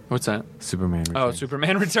 What's that? Superman Returns. Oh,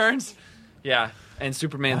 Superman Returns? Yeah. And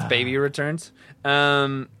Superman's baby returns.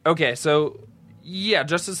 Okay, so yeah,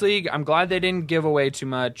 Justice League. I'm glad they didn't give away too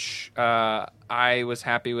much. I was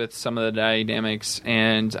happy with some of the dynamics,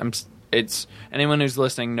 and it's anyone who's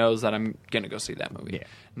listening knows that I'm gonna go see that movie. Yeah.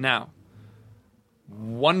 Now,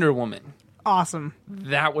 Wonder Woman. Awesome.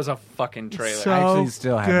 That was a fucking trailer. So I actually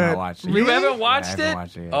still have not watched it. You haven't watched I it? haven't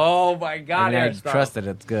watched it yet. Oh my god! I trust that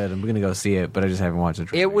it's good. I'm gonna go see it, but I just haven't watched the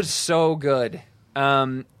trailer. It was so good.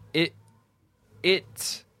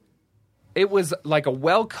 It was like a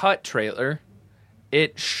well-cut trailer.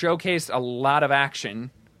 It showcased a lot of action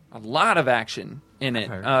in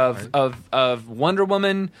it of Wonder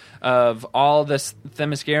Woman, of all the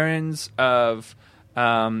Themyscirans, of the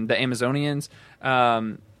Amazonians,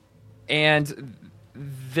 and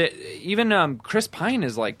even Chris Pine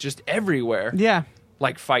is like just everywhere. Yeah.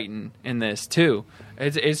 Like fighting in this too.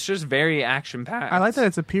 It's just very action packed. I like that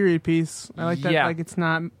it's a period piece. I like that like it's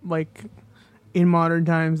not like in modern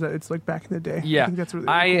times, that it's like back in the day. Yeah. I think that's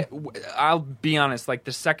really cool. I'll be honest, like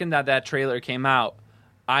the second that trailer came out,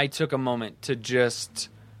 I took a moment to just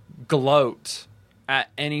gloat at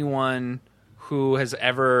anyone who has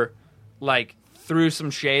ever like threw some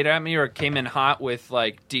shade at me or came in hot with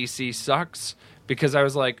like DC sucks, because I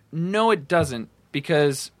was like, no, it doesn't,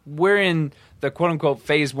 because we're in the quote unquote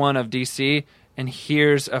phase 1 of DC, and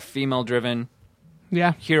here's a female driven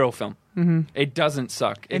hero film. Mm-hmm. It doesn't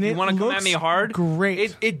suck. If you want to come at me hard,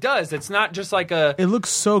 great. It does. It's not just like a... It looks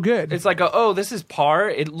so good. It's like this is par.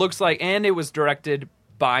 It looks like... And it was directed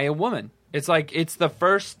by a woman. It's like, it's the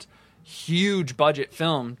first huge budget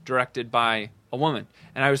film directed by a woman.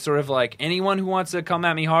 And I was sort of like, anyone who wants to come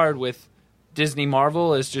at me hard with Disney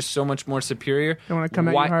Marvel is just so much more superior. Don't want to come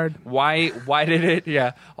at you hard. Why did it...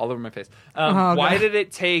 Yeah, all over my face. Why did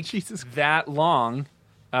it take that long...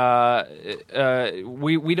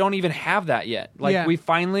 we don't even have that yet. Like we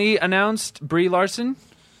finally announced Brie Larson.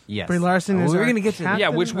 Yes, Brie Larson is. We're gonna get to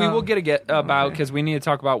captain? Which we will get about because we need to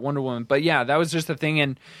talk about Wonder Woman. But yeah, that was just a thing,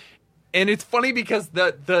 and it's funny because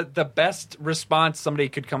the best response somebody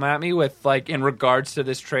could come at me with, like in regards to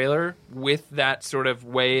this trailer, with that sort of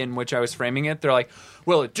way in which I was framing it, they're like,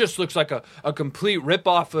 "Well, it just looks like a complete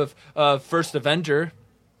ripoff of First Avenger."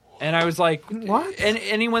 And I was like, what? And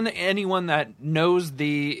anyone that knows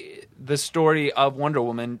the story of Wonder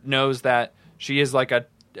Woman knows that she is like a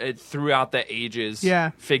throughout the ages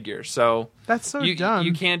figure. So that's so dumb.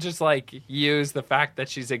 You can't just like use the fact that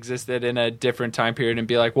she's existed in a different time period and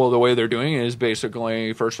be like, well, the way they're doing it is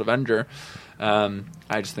basically First Avenger.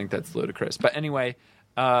 I just think that's ludicrous. But anyway,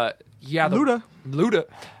 Yeah, Luda.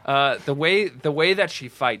 The way that she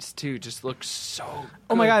fights too just looks so good.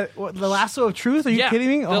 Oh my god, what, the lasso of truth? Are you kidding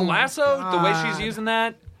me? The lasso, the way she's using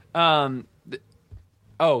that.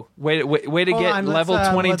 Way to Hold get on, level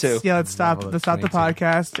 22. Let's stop the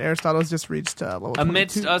podcast. Aristotle's just reached level 22.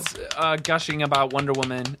 Amidst us gushing about Wonder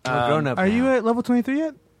Woman. grown up. Are you at level 23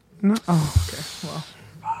 yet? No. Oh, okay.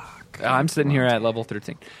 Well, I'm sitting here at level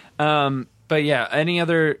 13. But yeah, any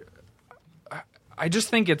other... I just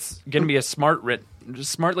think it's going to be a smartly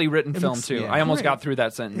written film, too. I almost got through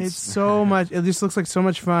that sentence. It's so much... It just looks like so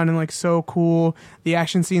much fun and like so cool. The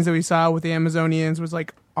action scenes that we saw with the Amazonians was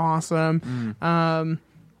like awesome.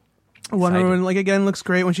 Wonder Woman, like, again, looks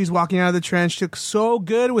great when she's walking out of the trench. She looks so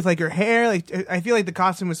good with, like, her hair. Like, I feel like the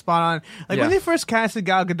costume was spot on. Like, when they first casted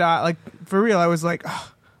Gal Gadot, like, for real, I was like,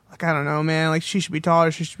 oh, like, I don't know, man. Like, she should be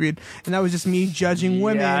taller. She should be... And that was just me judging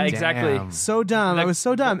women. Yeah, exactly. Damn. So dumb. I was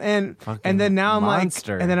so dumb. And then now I'm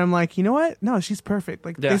monster. like... And then I'm like, you know what? No, she's perfect.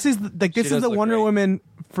 Like, this is the Wonder great. Woman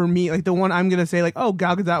for me. Like, the one I'm going to say, like, oh,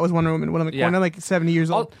 Gal Gadot was Wonder Woman when I'm like 70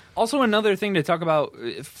 years old. Also, another thing to talk about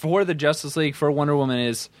for the Justice League, for Wonder Woman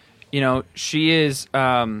is... You know, she is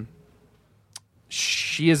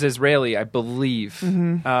Israeli, I believe.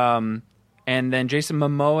 Mm-hmm. And then Jason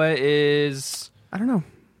Momoa is... I don't know.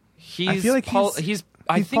 I think he's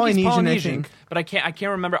Polynesian. But I can't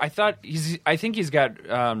remember. I think he's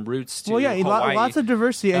got roots to Hawaii. Lots of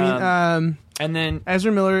diversity. I mean, and then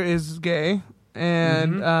Ezra Miller is gay.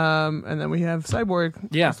 And then we have Cyborg.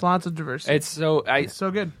 Yeah, it's lots of diversity. It's so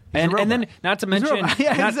good. And then not to mention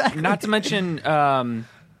not to mention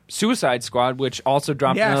Suicide Squad, which also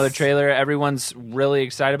dropped another trailer. Everyone's really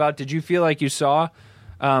excited about. Did you feel like you saw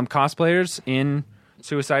cosplayers in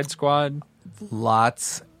Suicide Squad?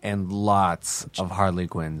 Lots and lots of Harley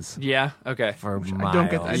Quinns. Yeah. Okay. For miles.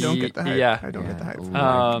 I don't get the hype. Yeah. I don't get the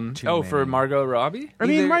hype. For Margot Robbie? I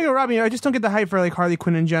mean, Margot Robbie. I just don't get the hype for like Harley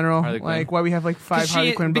Quinn in general. Like why we have like 5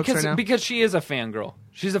 Harley Quinn books right now. Because she is a fangirl.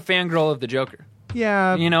 She's a fangirl of the Joker.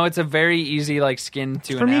 Yeah. You know, it's a very easy like skin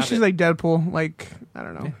to For me, she's like Deadpool. Like, I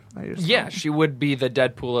don't know. She would be the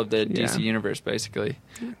Deadpool of the DC universe, basically.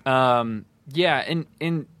 And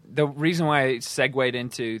the reason why I segued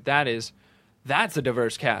into that is that's a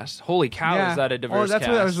diverse cast. Holy cow, is that a diverse cast?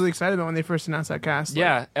 That's what I was really excited about when they first announced that cast.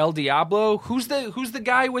 Yeah, El Diablo. Who's the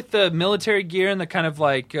guy with the military gear and the kind of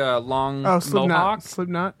like long mohawk?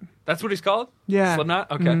 Slipknot. That's what he's called? Yeah.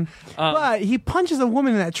 Slipknot? Okay. Mm-hmm. But he punches a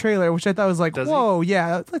woman in that trailer, which I thought was like, whoa,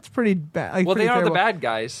 yeah, that's pretty bad. Like, well, they are the bad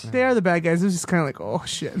guys. They are the bad guys. It was just kind of like, oh,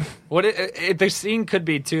 shit. The scene could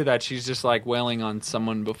be, too, that she's just like wailing on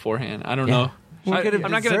someone beforehand. I don't know. I'm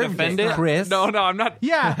not going to defend it. Chris. No, I'm not.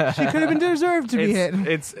 Yeah, she could have been deserved to be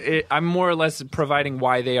hit. I'm more or less providing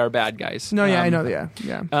why they are bad guys. No, I know, yeah.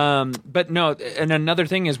 But no, and another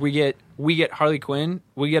thing is we get Harley Quinn,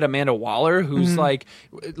 we get Amanda Waller, who's like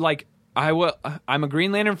I'm a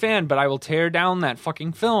Green Lantern fan, but I will tear down that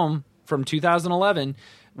fucking film from 2011.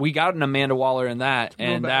 We got an Amanda Waller in that,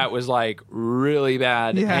 and that was like really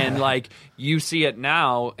bad. Yeah. And like you see it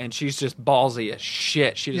now, and she's just ballsy as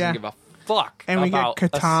shit. She doesn't give a fuck. And we get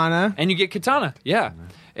Katana. And you get Katana. Yeah.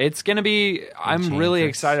 It's going to be... I'm really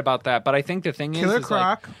excited about that. But I think the thing Killer is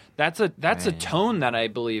Croc. Like, that's a tone that I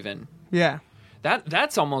believe in. Yeah.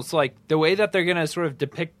 That's almost like the way that they're going to sort of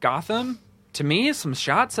depict Gotham. To me, some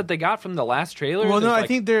shots that they got from the last trailer. Well, no, I like,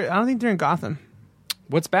 don't think they're in Gotham.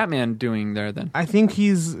 What's Batman doing there then? I think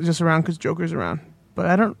he's just around because Joker's around. But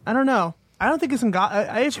I don't know. I don't think it's in Gotham.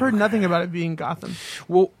 I've heard nothing about it being Gotham.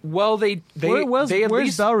 Well, where's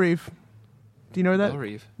Belle Reeve? Do you know that? Belle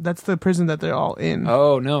Reeve. That's the prison that they're all in.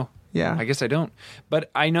 Oh, no. Yeah. I guess I don't. But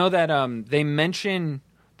I know that they mention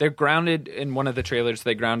they're grounded in one of the trailers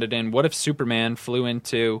they grounded in. What if Superman flew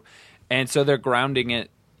into... And so they're grounding it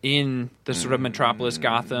in the sort of Metropolis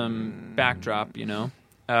Gotham backdrop, you know?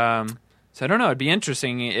 So I don't know. It'd be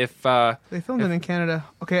interesting if... they filmed it in Canada.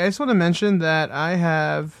 Okay, I just want to mention that I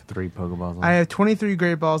have... 3 Pokeballs. I have 23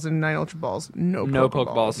 Great Balls and 9 Ultra Balls. No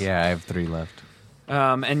Pokeballs. Yeah, I have 3 left.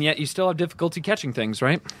 And yet you still have difficulty catching things,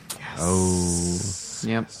 right? Yes. Oh.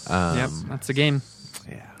 Yep. Yep. That's a game.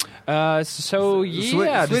 Yeah.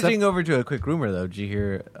 Switching over to a quick rumor, though. Did you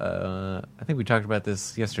hear? I think we talked about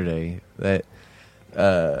this yesterday. That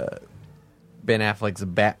Ben Affleck's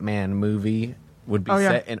Batman movie would be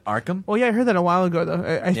set in Arkham. Well, yeah, I heard that a while ago,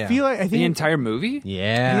 though. I think the entire movie.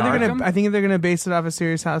 Yeah. I think they're gonna base it off of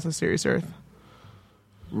Serious House of Serious Earth.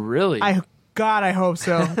 Really? God, I hope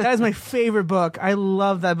so. That is my favorite book. I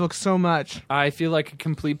love that book so much. I feel like a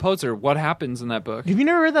complete poser. What happens in that book? Have you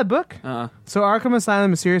never read that book? Uh-uh. So Arkham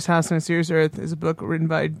Asylum, A Serious House, and A Serious Earth is a book written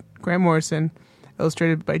by Grant Morrison,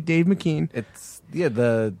 illustrated by Dave McKean. It's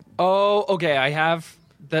the... Oh, okay. I have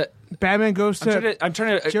the... Batman goes to. I'm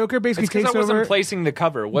trying to. Joker basically it's 'cause takes I wasn't over. placing the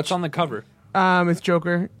cover. What's on the cover? It's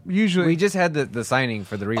Joker. Usually, We just had the signing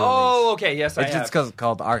for the re-release. Oh, okay. Yes, I It's have. just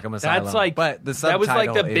called Arkham Asylum. That's like, but the that was like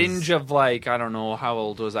the subtitle is- binge of like, I don't know, how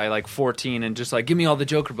old was I? Like 14, and just like, give me all the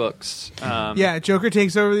Joker books. yeah, Joker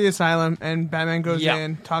takes over the asylum, and Batman goes Yeah.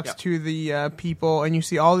 in, talks Yeah. to the people, and you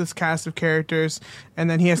see all this cast of characters, and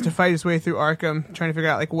then he has to fight his way through Arkham, trying to figure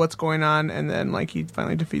out like what's going on, and then like he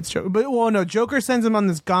finally defeats Joker. But well, no, Joker sends him on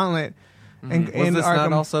this gauntlet. And Was in this Arkham,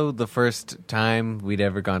 not also the first time we'd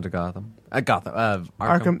ever gone to Gotham?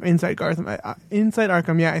 Arkham. Inside Gotham, inside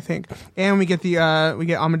Arkham, yeah, I think. And we get we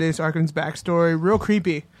get Amadeus Arkham's backstory, real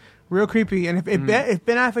creepy. And if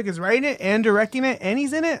Ben Affleck is writing it and directing it, and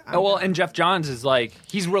he's in it, Oh, well, and Jeff Johns is like,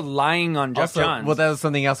 he's relying on Jeff Also, Johns. well, that was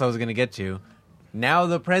something else I was going to get to. Now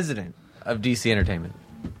the president of DC Entertainment.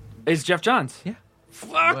 Is Jeff Johns? Yeah.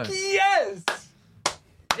 Fuck What? yes!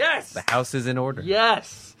 Yes! The house is in order.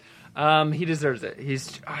 Yes! He deserves it.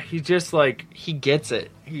 He just like, he gets it.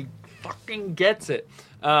 He fucking gets it.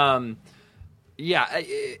 Yeah,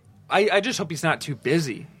 I just hope he's not too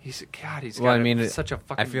busy. He's got such a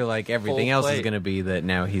fucking I feel like everything full else is plate. going to be that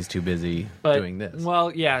now he's too busy But, doing this.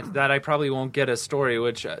 Well, yeah, that I probably won't get a story,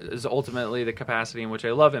 which is ultimately the capacity in which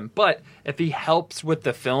I love him. But if he helps with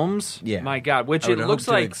the films, Yeah. my God, which I it would looks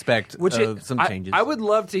hope to like expect, some changes. I would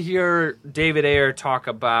love to hear David Ayer talk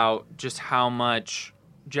about just how much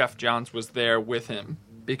Jeff Johns was there with him,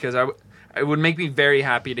 because it would make me very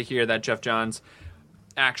happy to hear that Jeff Johns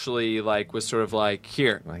actually like was sort of like,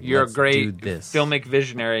 here, Like, you're a let's great do this. filmic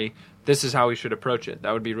visionary. This is how we should approach it.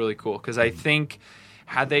 That would be really cool, because I think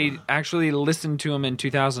had they actually listened to him in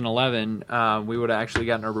 2011, we would have actually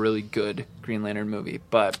gotten a really good Green Lantern movie.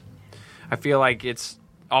 But I feel like it's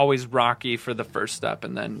always rocky for the first step,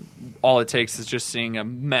 and then all it takes is just seeing a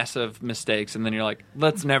mess of mistakes, and then you're like,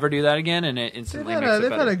 let's never do that again, and it instantly makes it they've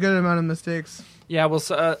better. had a good amount of mistakes. Yeah,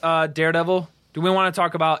 well, Daredevil. Do we want to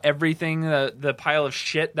talk about everything, the pile of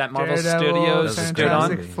shit that Marvel Daredevil, Studios stood on?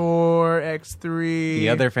 Fantastic Four, X3, the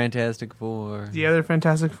other Fantastic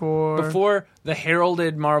Four. Before the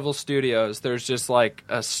heralded Marvel Studios, there's just like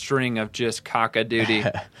a string of just cock-a-doodie.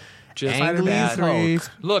 Just Ang Lee's bad. Hulk.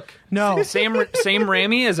 Look, No. Sam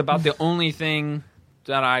Raimi is about the only thing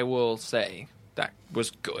that I will say that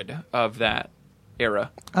was good of that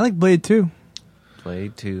era. I like Blade 2.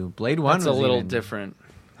 Blade 2. Blade 1 It's a was little even- different.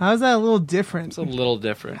 How is that a little different? It's a little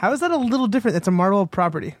different. How is that a little different? It's a Marvel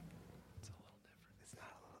property.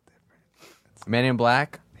 Men in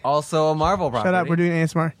Black, also a Marvel property. Shut up, we're doing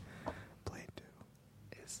ASMR. Blade 2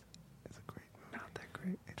 is a great movie. Not that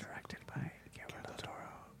great. It's directed by Guillermo del Toro.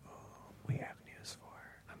 We have news for.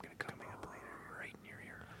 I'm going to come up later, right in your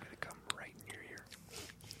ear. I'm going to come right in your ear.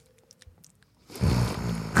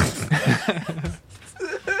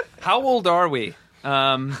 How old are we?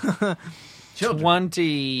 20,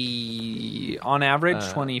 on average,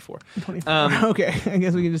 24. 24. Okay, I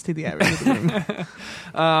guess we can just take the average of the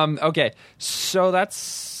game. Okay, so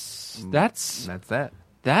that's that.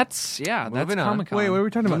 that's Moving on. Comic-Con. Wait, what were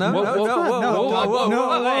we talking about? No, Whoa, no, whoa, no, whoa, whoa, whoa,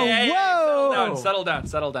 whoa, whoa, Hey, hey, hey, whoa. settle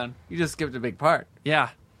down. You just skipped a big part. Yeah.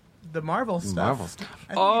 The Marvel stuff. Marvel stuff.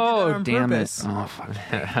 I think you did that on Damn purpose. it. Oh, fuck.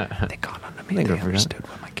 They got on to me. They understood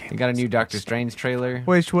what my game You got a was. new Doctor Strange trailer.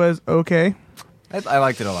 Which was okay. I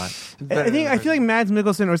liked it a lot. I feel like Mads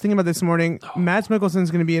Mikkelsen. I was thinking about this morning. Mads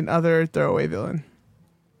Mikkelsen's going to be another throwaway villain.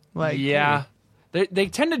 Like, Yeah. They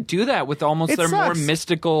tend to do that with almost It their more sucks.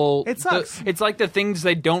 mystical... It sucks. It's like the things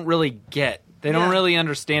they don't really get. They don't Yeah. really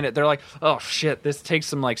understand it. They're like, oh, shit, this takes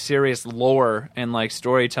some like serious lore and like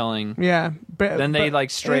storytelling. Yeah, but Then they but- like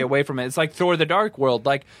stray away from it. It's like Thor: The Dark World.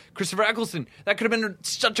 Like Christopher Eccleston. That could have been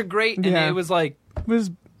such a great... And Yeah. it was like... It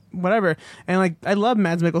was whatever, and like I love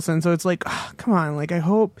Mads Mikkelsen, so it's like, come on, like I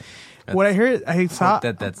hope. What I heard, I saw.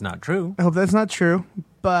 Hope that's not true. I hope that's not true,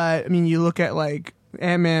 but I mean, you look at like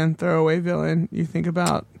Ant-Man, throwaway villain. You think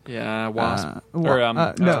about Yeah, Wasp.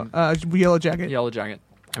 Yellow Jacket. Yellow Jacket.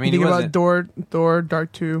 I You mean, he think about wasn't. Thor,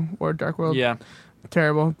 Dark 2, or Dark World. Yeah.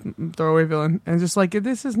 Terrible throwaway villain, and just like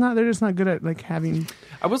this is not. They're just not good at like having.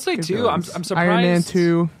 I will say, good too, I'm villains. surprised... Iron Man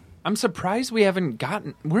 2. I'm surprised we haven't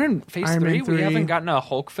gotten... We're in Phase Iron Man 3. We 3. haven't gotten a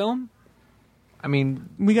Hulk film. I mean,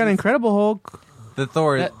 We got Incredible Hulk. the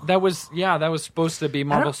Thor. That was supposed to be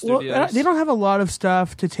Marvel Studios. They don't have a lot of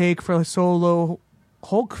stuff to take for a solo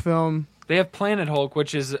Hulk film. They have Planet Hulk,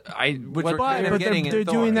 which is we're But, kind of but getting they're in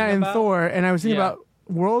Thor. doing that in About- Thor, and I was thinking Yeah. about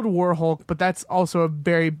World War Hulk, but that's also a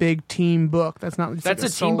very big team book. That's not just that's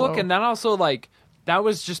like a team solo. book, and that also like that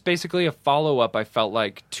was just basically a follow up. I felt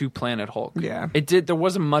like to Planet Hulk. Yeah. it did. There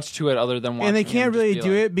wasn't much to it other than watching. And they him can't just really be do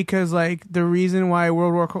like- it because like the reason why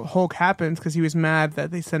World War Hulk happens because he was mad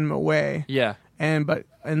that they sent him away. Yeah, but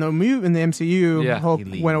in the MCU, Yeah. Hulk He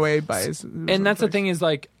went leaves. away by his. And that's the thing is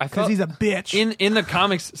like I because felt he's a bitch. in the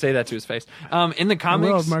comics. Say that to his face. In the I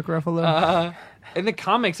comics, love Mark Ruffalo. in the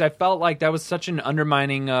comics, I felt like that was such an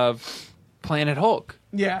undermining of Planet Hulk.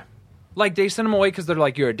 Yeah. Like they sent him away because they're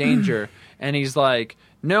like, you're a danger, and he's like,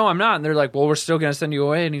 no, I'm not. And they're like, well, we're still gonna send you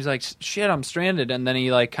away. And he's like, shit, I'm stranded. And then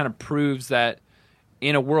he like kind of proves that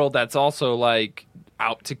in a world that's also like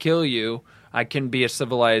out to kill you, I can be a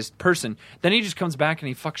civilized person. Then he just comes back and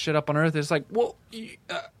he fucks shit up on Earth. It's like, well,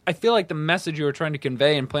 I feel like the message you were trying to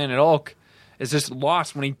convey in Planet Hulk is just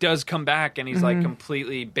lost when he does come back and he's like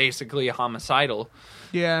completely, basically homicidal.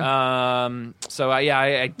 Yeah. So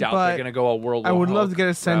I doubt But they're gonna go a World War. I would love Hulk to get a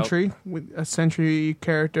route. Sentry with a Sentry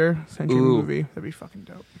character, Sentry Ooh. movie. That'd be fucking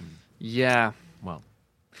dope. Yeah. Well,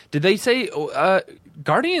 Did they say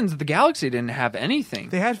Guardians of the Galaxy didn't have anything?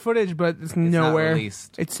 They had footage, but it's not nowhere.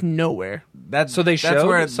 released. It's nowhere. So they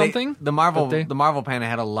showed something? The Marvel That they- the Marvel panel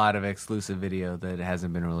had a lot of exclusive video that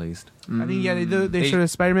hasn't been released. I think they do. They They- showed a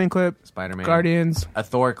Spider-Man clip, Spider-Man, Guardians, a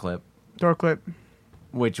Thor clip, Thor clip.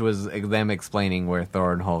 which was them explaining where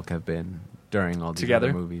Thor and Hulk have been during all these Together?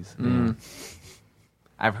 other movies. Yeah.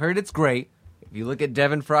 I've heard it's great. If you look at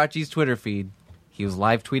Devin Faraci's Twitter feed, he was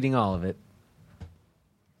live tweeting all of it.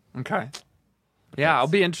 Okay. Yeah, I'll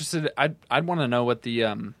be interested. I'd want to know what the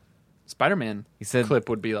Spider-Man clip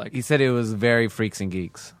would be like. He said it was very freaks and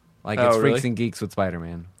geeks. Like Oh, it's really? freaks and geeks with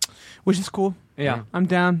Spider-Man. Which is cool. Yeah. I'm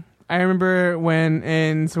down. I remember when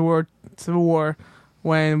in Civil War,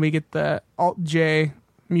 when we get the Alt J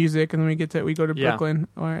music and then we go to Yeah. Brooklyn.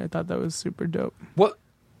 I thought that was super dope. What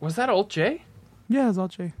was that? Alt J? Yeah, it was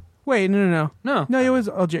Alt J. Wait, no. No. No, it was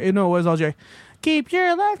Alt J. No, it was Alt J. Keep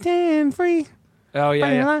your left hand free. Oh yeah. By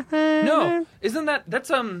your Yeah. left hand. No, isn't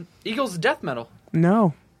that's Eagles death metal,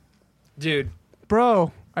 No. dude?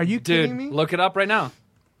 Bro, are you Dude, kidding me? look it up right now.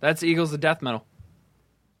 That's Eagles of death metal.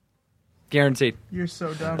 Guaranteed. You're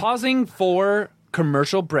so dumb. Pausing for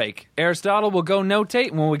commercial break. Aristotle will go notate,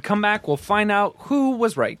 and when we come back, we'll find out who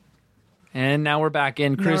was right. And now we're back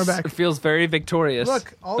in. Now Chris we're back. feels very victorious.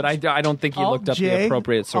 Look, but I don't think he Alt looked up J, the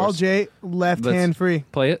appropriate source. Alt J, left Let's hand free.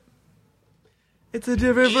 Play it. It's a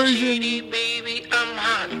different version. Baby, I'm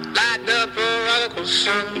hot like the prodigal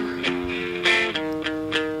son.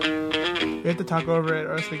 We have to talk over it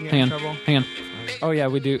or else we can get Hang in on. trouble. Hang on. Oh yeah,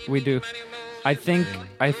 we do. I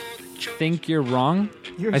think you're wrong.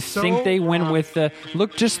 You're I so think they went wrong. with the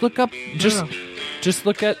look. Just look up. Just No. just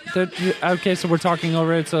look at the. Okay, so we're talking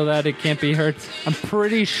over it so that it can't be heard. I'm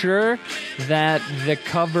pretty sure that the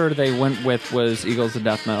cover they went with was Eagles of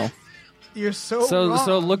Death Metal. You're so So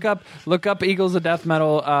wrong. look up Eagles of Death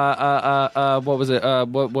Metal. What was it?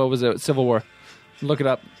 What was it? Civil War. Look it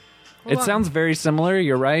up. Hold It on. sounds very similar.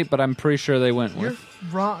 You're right, but I'm pretty sure they went You're with.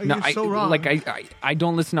 wrong. No, You're so wrong. Like I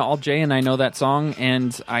don't listen to Alt J, and I know that song,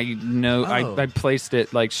 and I know Oh. I placed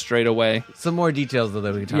it like straight away. Some more details though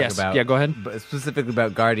that we can talk Yes. about. Yeah, go ahead. But specifically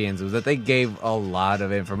about Guardians was that they gave a lot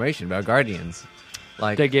of information about Guardians.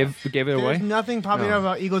 Like They gave it There's away. nothing popping No. up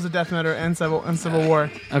about Eagles of Death Metal and Civil War.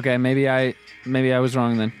 Okay, maybe I was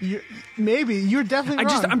wrong then. Maybe you're definitely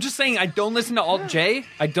wrong. I'm just saying I don't listen to Alt J.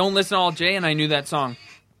 I don't listen to Alt J, and I knew that song,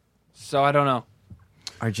 so I don't know.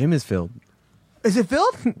 our gym is filled. Is it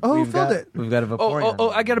filled? Oh, who We've filled got- it? We've got a Vaporeon. Oh!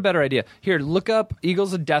 I got a better idea. Here, look up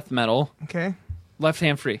Eagles of Death Metal, Okay. left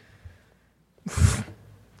hand free.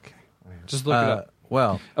 Just look it up.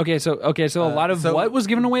 Well, Okay, so a lot of so what was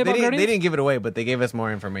given away about they Guardians? didn't give it away, but they gave us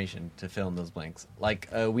more information to fill in those blanks. Like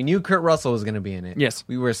we knew Kurt Russell was going to be in it. Yes.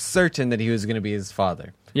 we were certain that he was going to be his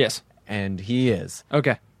father, Yes. and he is.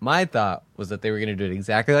 Okay. My thought was that they were going to do it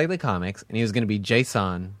exactly like the comics, and he was going to be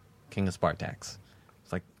Jason, King of Spartax.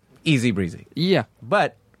 It's like easy breezy. Yeah.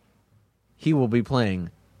 But he will be playing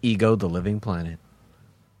Ego the Living Planet.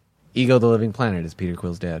 Ego the Living Planet is Peter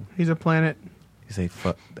Quill's dad. He's a planet. He's a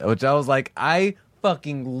which I was like, I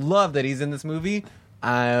fucking love that he's in this movie.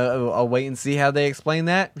 I'll wait and see how they explain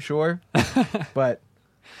that, sure. But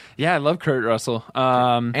Yeah, I love Kurt Russell.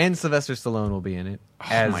 and Sylvester Stallone will be in it.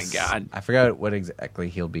 Oh my God. I forgot what exactly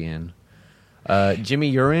he'll be in. Jimmy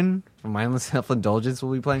Urine from Mindless Self-Indulgence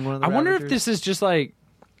will be playing one of the I wonder if Ravagers. this is just like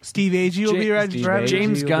Steve Agee will be Steve right. Agee.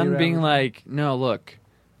 James will be Gunn being Ravager. like, no, look,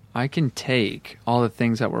 I can take all the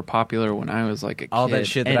things that were popular when I was like a kid. All that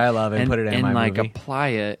shit that I love and put it in my like movie. apply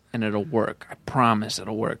it and it'll work. I promise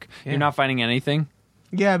it'll work. Yeah. You're not finding anything?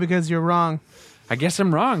 Yeah, because you're wrong. I guess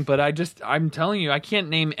I'm wrong, but I'm telling you, I can't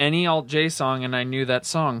name any Alt J song and I knew that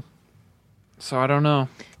song. So I don't know.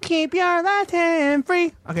 Keep your left hand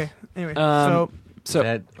free. Okay. Anyway, So Is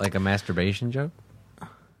that like a masturbation joke?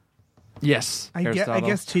 yes, I Aristotle.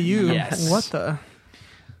 guess to you, Yes. what the?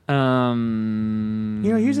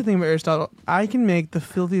 Here's the thing about Aristotle. I can make the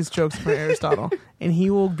filthiest jokes about Aristotle, and he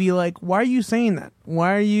will be like, "Why are you saying that?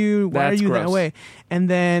 Why are you that way?" And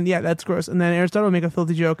then, that's gross. And then Aristotle will make a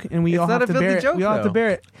filthy joke, and we all have to bear it. We all have to bear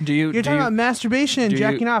it. You're talking about masturbation,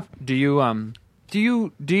 jacking off. Do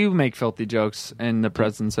you make filthy jokes in the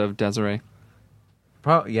presence of Desiree?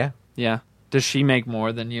 Yeah. Yeah. Does she make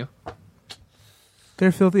more than you?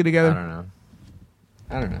 They're filthy together.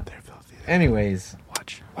 I don't know. They're filthy. Anyways,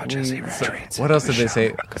 watch us eat treats. What else did they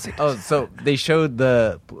say? Oh, so they showed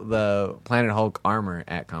the Planet Hulk armor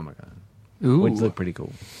at Comic-Con. Which looked pretty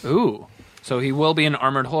cool. Ooh. So he will be an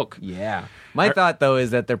armored Hulk. Yeah. My thought, though,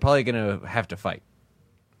 is that they're probably going to have to fight.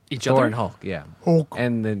 Each Thor other? and Hulk, yeah. Hulk.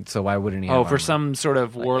 And then, so why wouldn't he have for armor? some sort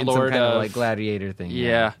of warlord some kind of like gladiator thing.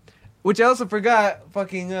 Yeah. Which I also forgot,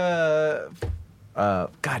 fucking, God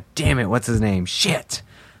damn it, what's his name? Shit.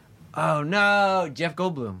 Oh, no, Jeff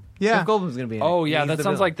Goldblum. Yeah. Jeff Goldblum's going to be in it. Oh, yeah, He's that the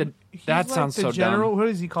sounds villain. like that sounds the so general, dumb. What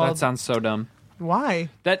is he called? That sounds so dumb. Why?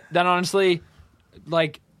 That honestly,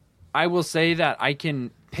 like, I will say that I can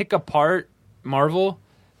pick apart Marvel.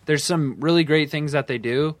 There's some really great things that they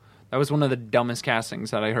do. That was one of the dumbest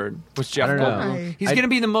castings that I heard. Was Jeff I don't know. Goldblum? He's going to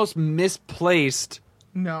be the most misplaced.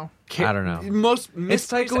 No. I don't know. Most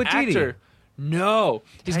misplaced Taika Waititi. actor. No,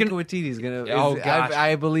 He's Taika Waititi's going to... Oh, gosh.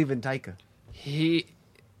 I believe in Taika. He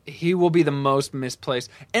will be the most misplaced.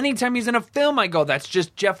 Anytime he's in a film, I go, that's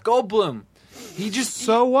just Jeff Goldblum. He just...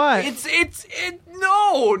 So what?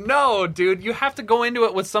 No, dude. You have to go into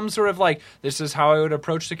it with some sort of like, this is how I would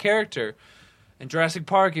approach the character. In Jurassic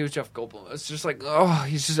Park, he was Jeff Goldblum. It's just like,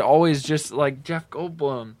 he's just always just like Jeff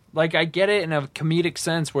Goldblum. Like, I get it in a comedic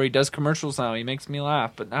sense where he does commercials now. He makes me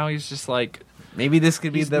laugh. But now he's just like... Maybe this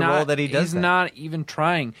could be the role that he does. He's not even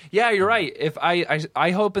trying. Yeah, you're right. If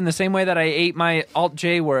I hope in the same way that I ate my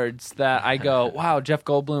Alt-J words that I go, wow, Jeff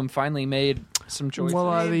Goldblum finally made some choices. Well,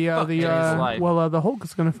 the Hulk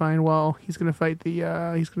is going to find. Well, he's going to fight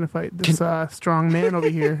this strong man over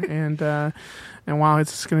here, and wow,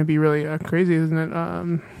 it's going to be really crazy, isn't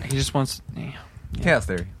it? He just wants Chaos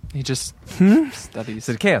Theory. He just studies.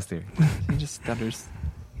 It's Chaos Theory. He just stutters.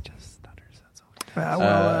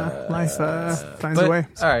 Life finds a way.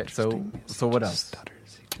 All right, so what else?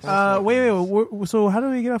 Wait. So how do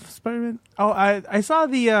we get off Spider-Man? Oh, I saw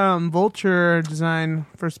the Vulture design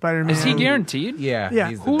for Spider-Man. Is he guaranteed? Yeah.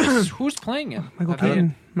 He's Who's playing him? Michael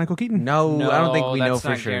Keaton. No, I don't think we know that's for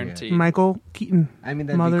not sure. guaranteed. Michael Keaton. I mean,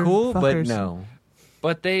 that'd be cool, but Motherfuckers. no.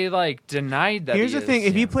 But they denied that. Here's the thing: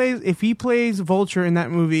 if he plays Vulture in that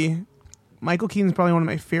movie, Michael Keaton's probably one of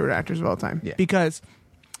my favorite actors of all time. Yeah. Because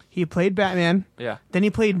he played Batman. Yeah. Then he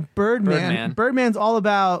played Birdman. Birdman's all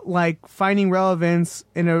about like finding relevance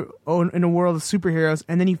in a world of superheroes,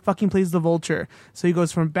 and then he fucking plays the Vulture. So he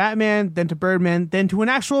goes from Batman, then to Birdman, then to an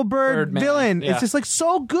actual Birdman. Villain. Yeah. It's just like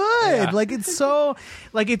so good. Yeah. Like it's so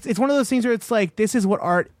like it's one of those things where it's like this is what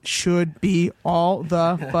art should be all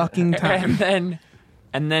the fucking time.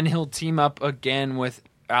 And then he'll team up again with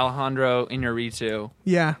Alejandro Iñárritu.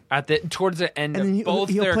 Yeah. Towards the end And then of both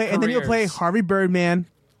he'll their play, careers. and then he'll play Harvey Birdman.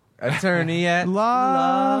 Attorney at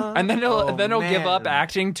Law. And then he'll give up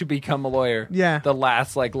acting to become a lawyer. Yeah. The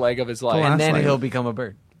last leg of his life. last And then leg. he'll become a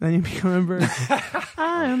bird. Then you become a bird.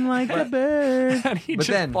 I'm like a bird. And he But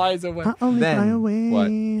just then- flies away. I only Then, fly away. what?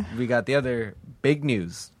 We got the other big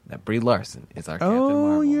news that Brie Larson is our Captain Oh,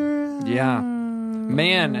 Marvel. you're. Yeah.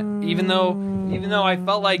 Man, even though I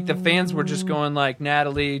felt like the fans were just going like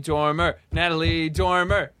Natalie Dormer. I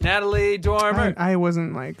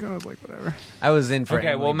wasn't like, I was like, whatever. I was in for Okay,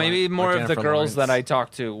 Emily well maybe Blunt or more of the Jennifer girls Lawrence. that I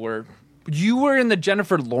talked to were. You were in the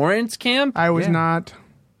Jennifer Lawrence camp. I was Yeah. not.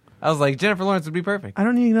 I was like, Jennifer Lawrence would be perfect. I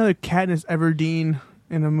don't need another Katniss Everdeen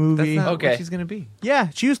in a That's movie. not Okay. what she's gonna be. Yeah,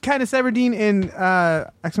 she was Katniss Everdeen in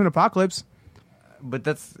X-Men Apocalypse. But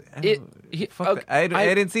that's fuck okay, that.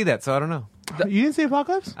 I didn't see that, so I don't know. You didn't see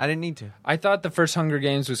Apocalypse? I didn't need to. I thought the first Hunger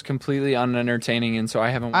Games was completely unentertaining, and so I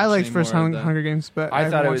haven't. Watched I liked any first more of Hunger Games, but I I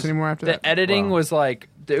haven't thought it watched was any more after the that. editing Wow. was like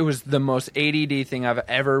it was the most ADD thing I've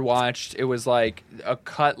ever watched. It was like a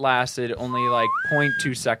cut lasted only like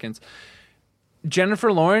 0.2 seconds.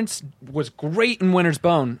 Jennifer Lawrence was great in Winter's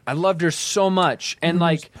Bone. I loved her so much, and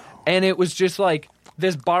and it was just like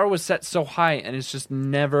this bar was set so high, and it's just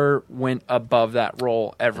never went above that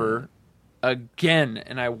role ever again.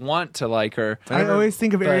 And I want to like her. I always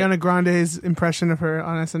think of but- Ariana Grande's impression of her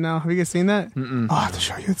on SNL. Have you guys seen that? Oh, I have to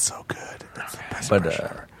show you. It's so good. It's the best But impression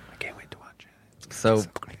ever. I can't wait to watch it. so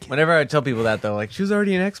whenever I tell people that, though, like she was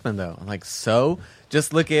already in X-Men, though. I'm like, so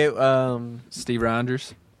just look at Steve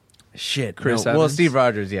Rogers. Chris Evans? Well, Steve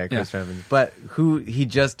Rogers, yeah, Chris Yeah. Evans. But he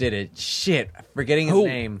just did it. Shit, forgetting his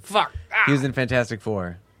name. Fuck. He was in Fantastic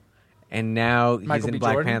Four. and now he's Michael in B.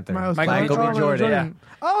 Black Jordan? Panther. Michael B. Jordan. Yeah.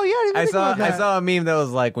 Oh yeah, I didn't think about that. I saw a meme that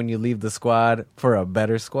was like when you leave the squad for a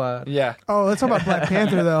better squad. Yeah. Oh, let's talk about Black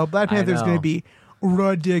Panther though. Black Panther is know. going to be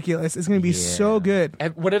ridiculous. It's going to be so good.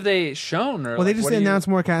 What have they shown? Or Well, they just announced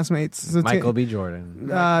more castmates. So Michael B. Jordan.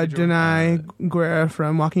 Denai Guerra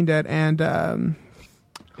from Walking Dead and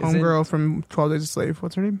homegirl from 12 Days a Slave.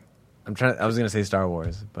 What's her name? I was gonna say Star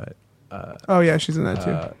Wars, but Oh yeah, she's in that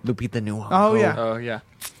too. Lupita Nyong'o. Oh yeah, Oh yeah.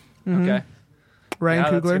 Okay. Ryan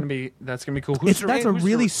Yeah, Coogler. that's gonna be cool. That's a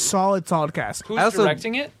really solid cast. Who's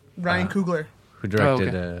directing it? Ryan Coogler. Who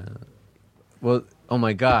directed? Well, oh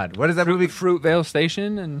my God, what is that movie? Fruitvale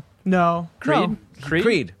Station and No, Creed. No.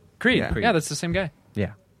 Creed. Yeah. Yeah, that's the same guy.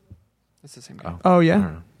 Yeah. That's the same guy. Oh I yeah.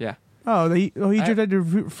 don't know. Yeah. Oh, he directed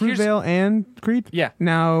Fruitvale and Creed. Yeah.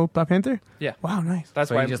 Now Black Panther. Yeah. Wow, nice. That's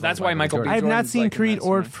So why. you just That's like why Michael Michael B. B. I have not Jordan's, seen like, in Creed that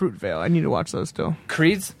or somewhere. Fruitvale. I need to watch those still.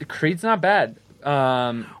 Creed's not bad.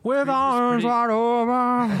 With arms wide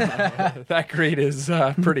over. That Creed is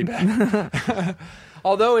pretty bad.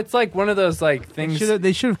 Although it's like one of those like things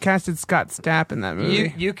They should have casted Scott Stapp in that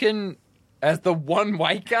movie. you can as the one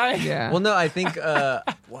white guy. Yeah. Well, no, I think. Wow,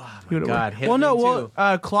 He would've God, worked. Well, no. Hitman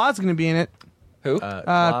Well, Claw's going to be in it. Who?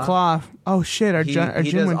 Claw. Oh shit! Our He Jim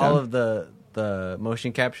does went all down. of the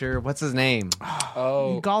motion capture. What's his name?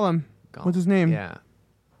 Oh. Gollum. What's his name? Yeah.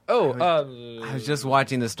 Oh. I was just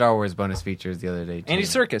watching the Star Wars bonus features the other day. Too. Andy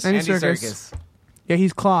Serkis. Andy Andy Serkis. Serkis. Yeah,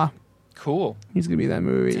 he's Claw. Cool. He's gonna be in that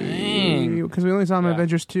movie. Dang. Because we only saw him in Yeah.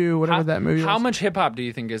 Avengers 2, whatever that movie was. How much hip hop do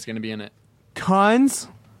you think is going to be in it? Tons.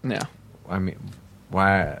 No. I mean,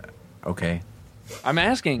 why? Okay. I'm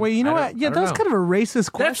asking. Wait, you know I what? don't- Yeah, I don't that's know. kind of a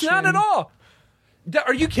racist question. That's not at all.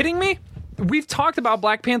 Are you kidding me? We've talked about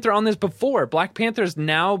Black Panther on this before. Black Panther's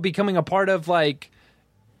now becoming a part of like.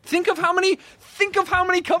 Think of how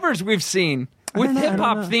many covers we've seen with don't know, I hip don't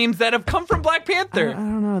hop know. themes that have come from Black I Panther.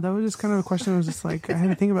 don't know. That was just kind of a question. I was just like, I had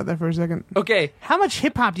to think about that for a second. Okay, How much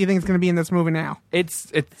hip hop do you think is going to be in this movie now?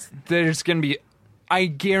 it's there's gonna be. I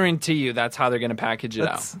guarantee you that's how they're gonna package it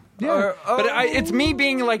out. Yeah. But it's me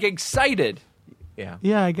being like excited. Yeah.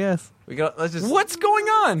 Yeah, I guess. We go. Let's just. What's going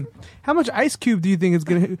on? How much Ice Cube do you think is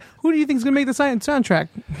going to... Who do you think is going to make the soundtrack?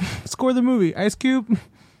 Score the movie. Ice Cube?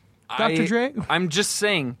 Dr. Dre? I'm just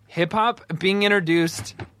saying, hip hop being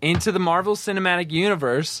introduced into the Marvel Cinematic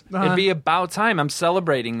Universe, it'd be about time. I'm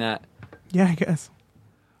celebrating that. Yeah, I guess.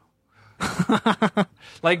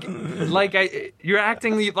 You're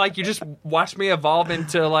acting like you just watched me evolve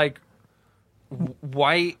into like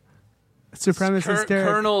white Supremacist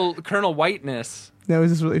Derrick. Colonel Whiteness. That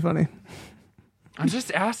was just really funny. I'm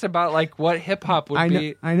just asked about like what hip hop would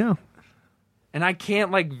be, I know. and I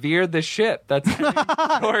can't like veer the ship that's heading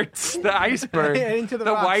towards the iceberg, Into the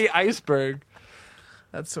rocks. white iceberg.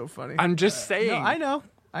 That's so funny. I'm just saying. No, I know.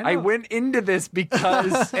 I went into this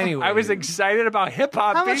because Anyway. I was excited about hip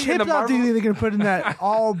hop How being much in the hip hop do Marvel. you think they're going to put in that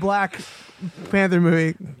all-black Panther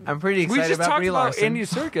movie? I'm pretty We excited just about talked Brie about Larson. Andy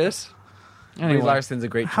Serkis. Brie Anyway. Larson's a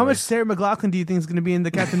great choice. How much Sarah McLachlan do you think is going to be in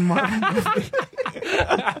the Captain Marvel movie?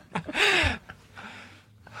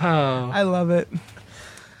 I love it.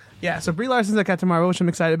 Yeah, so Brie Larson's at Captain Marvel, which I'm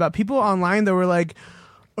excited about. People online that were like,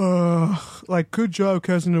 good job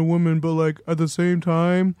casting a woman, but like at the same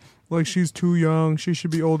time, like she's too young. She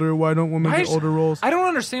should be older. Why don't women get older roles? I don't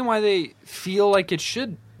understand why they feel like it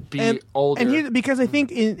should be older. And because I think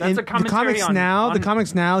in That's a the commentary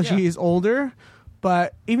comics now, Yeah. she is older.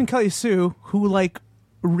 But even Kelly Sue, who like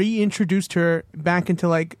reintroduced her back into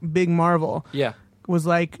like big Marvel, yeah. was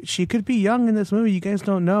like, she could be young in this movie. You guys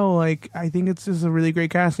don't know. Like, I think it's just a really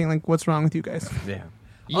great casting. Like, what's wrong with you guys? Yeah.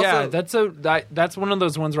 Yeah, Also- that's one of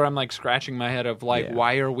those ones where I'm like scratching my head of like,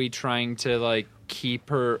 why are we trying to like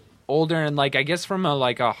keep her older? And like, I guess from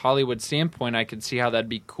a Hollywood standpoint, I could see how that'd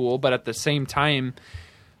be cool. But at the same time,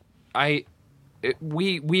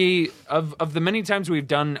 we of the many times we've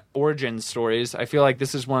done origin stories, I feel like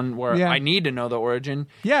this is one where Yeah. I need to know the origin.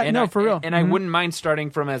 Yeah, and no, for real. And I wouldn't mind starting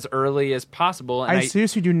from as early as possible. And I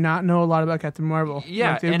seriously do not know a lot about Captain Marvel.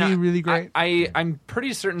 yeah, like, they'd and be really great. I'm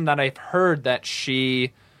pretty certain that I've heard that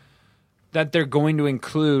that they're going to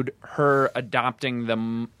include her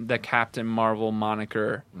adopting the Captain Marvel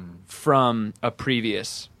moniker from a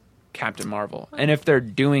previous Captain Marvel. And if they're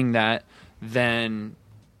doing that, then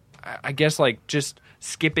I guess like just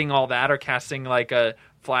skipping all that or casting like a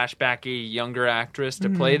flashbacky younger actress to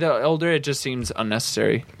play the older, it just seems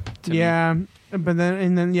unnecessary to me. Yeah, but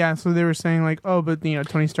then so they were saying like, oh, but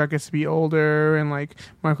Tony Stark gets to be older, and like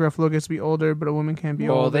Mark Ruffalo gets to be older, but a woman can't be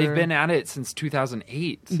Well, older. they've been at it since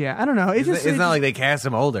 2008. Yeah, I don't know. It's not like they cast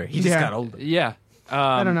him older. He just got older. Yeah.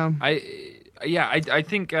 I don't know. yeah, I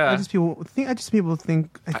think. I just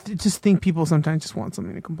think people sometimes just want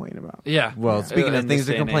something to complain about. Yeah. Well, speaking In of things this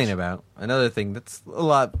to day and complain age. about, another thing that's a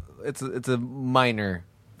lot. It's a minor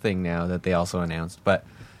thing now that they also announced, but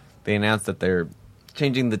they announced that they're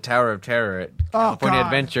changing the Tower of Terror at California God.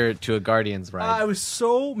 Adventure to a Guardians ride. I was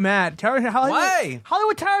so mad. Why?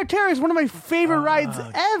 Hollywood Tower of Terror is one of my favorite rides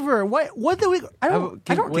ever. What do we? I don't.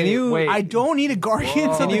 Wait. I don't need a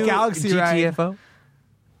Guardians of the Galaxy ride. GTFO?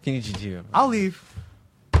 Can you GTFO? I'll leave.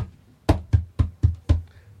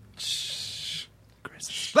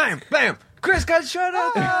 Bam! Bam! Chris got shut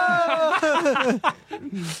up!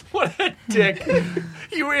 What a dick!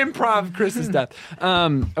 You improv Chris's death.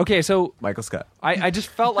 Okay, so Michael Scott. I just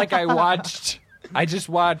felt like I just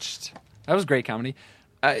watched. That was great comedy.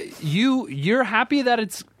 You're happy that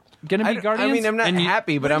it's gonna be Guardians? I mean, I'm not And you-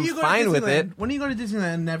 happy, but I'm fine with it. When are you going to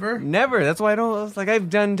Disneyland? Never. Never. That's why I don't. It's like I've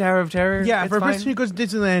done Tower of Terror. Yeah, it's for a fine. person who goes to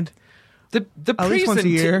Disneyland, The At least once a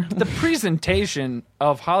year. the presentation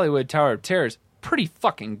of Hollywood Tower of Terror is pretty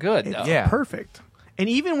fucking good, though. Yeah. perfect. And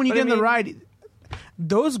even when you But get I in the mean- ride,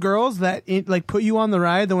 those girls that like put you on the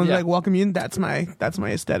ride, the ones that Yeah. like welcome you in, that's my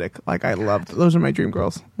aesthetic. Like I loved those are my dream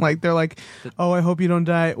girls. Like they're like, oh, I hope you don't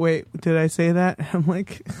die. Wait, did I say that? I'm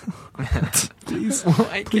like, please,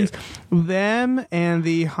 please. Them and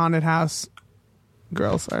the haunted house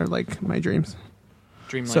girls are like my dreams.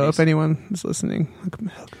 Dream So ladies. if anyone is listening, hook a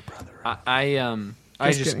brother up. I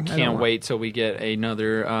Just just kidding, I don't can't want- wait till we get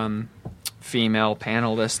another female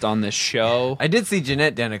panelist on this show. I did see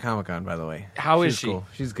Jeanette down at Comic-Con, by the way. How is She's she? Cool.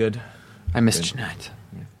 She's good. I miss Jeanette.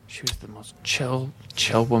 She was the most chill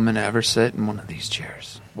woman to ever sit in one of these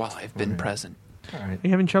chairs while I've been present. All right. Are you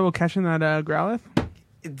having trouble catching that Growlithe?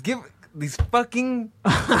 Give these fucking.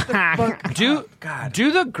 Do God.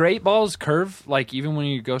 do the great balls curve like even when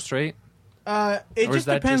you go straight? It Or is just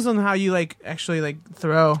that depends just- on how you like actually like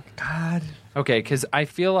throw. God. Okay, because I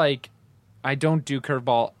feel like I don't do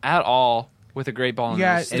curveball at all with a great ball. And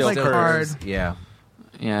Yeah, it it's still like curves. hard. Yeah.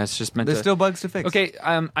 Yeah, it's just meant There's to. still bugs to fix. Okay,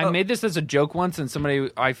 I made this as a joke once,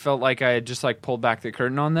 and I felt like I had just like pulled back the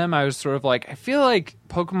curtain on them. I was sort of like, I feel like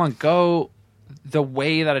Pokemon Go, the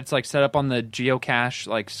way that it's like set up on the geocache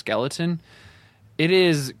like skeleton,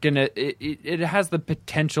 it has the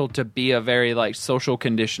potential to be a very like social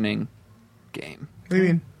conditioning game. What do you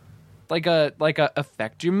mean? Like a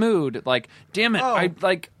affect your mood. Like, damn it, Oh. I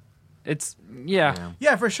like. It's yeah.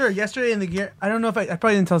 Yeah, for sure. Yesterday in the gear, I don't know if I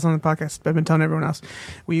probably didn't tell this on the podcast, but I've been telling everyone else.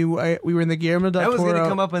 We were in the Guillermo del That was Toro. going to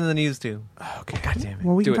come up in the news, too. Okay, God damn it.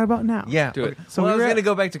 Well, we Do can it. talk about it now. Yeah. Do it. So Well, we I was were going to at-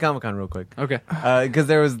 go back to Comic-Con real quick. Okay.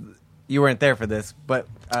 Because you weren't there for this, but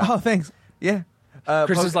Oh, thanks. yeah.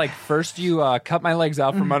 Chris is like, first you cut my legs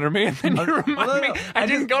out from under me, and then you remind me I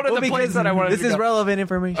didn't go to the place that I wanted to go. This is relevant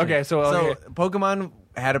information. Okay, so Pokemon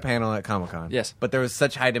had a panel at Comic-Con. Yes. But there was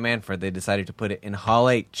such high demand for it, they decided to put it in Hall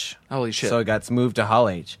H. Holy shit. So it got moved to Hall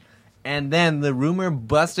H. And then the rumor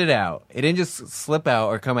busted out. It didn't just slip out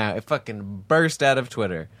or come out. It fucking burst out of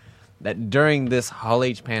Twitter that during this Hall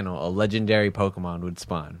H panel, a legendary Pokemon would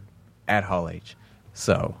spawn at Hall H.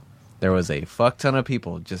 So there was a fuck ton of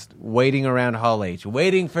people just waiting around Hall H,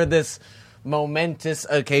 waiting for this momentous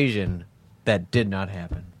occasion that did not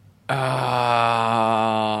happen.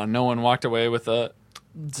 no one walked away with a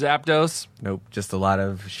Zapdos. Nope, just a lot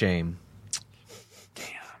of shame.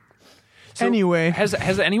 So Anyway. has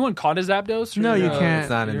anyone caught a Zapdos? No, you Or, can't. It's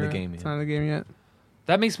not in the you're- game It's yet. not in the game yet.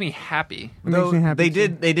 That makes me happy. It makes me happy.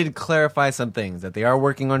 They did clarify some things that they are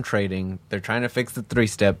working on trading. They're trying to fix the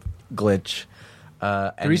 3-step glitch.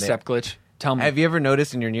 And 3-step glitch. Tell me. Have you ever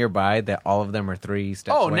noticed in your nearby that all of them are 3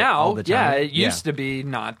 steps Oh, away now, all the time? yeah, it used to be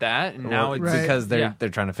not that, and now it's Right. because yeah. they're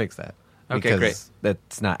trying to fix that. Okay, Because great.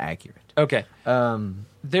 That's not accurate. Okay.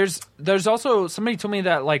 There's also somebody told me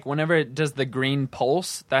that like whenever it does the green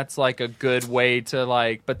pulse, that's like a good way to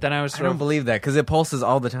like. But then I was I sort don't of believe that because it pulses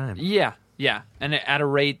all the time. yeah, and at a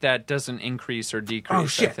rate that doesn't increase or decrease. Oh,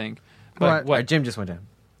 shit. I think. What? Our gym just went down.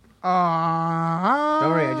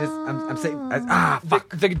 Don't worry, I'm saying fuck.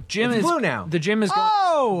 The gym It's is blue now. The gym is going.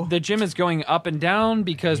 Oh! The gym is going up and down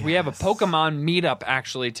because we have a Pokemon meetup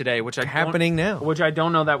actually today, which Happening now. which I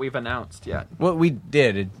don't know that we've announced yet. What we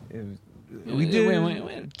did, we did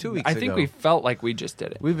Wait. 2 weeks I ago. think we felt like we just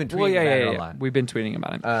did it. We've been tweeting well, yeah, about yeah, it a yeah. lot. We've been tweeting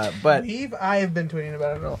about it. But I have been tweeting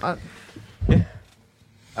about it a lot.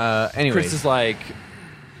 anyway, Chris is like,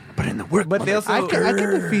 but in the work. but they also I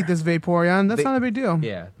can defeat this Vaporeon. That's not a big deal.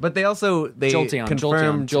 yeah, but they also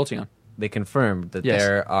Jolteon. They confirmed that Yes.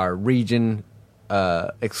 there are region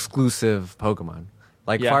exclusive Pokemon.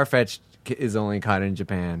 Like Yeah. Farfetch'd is only caught in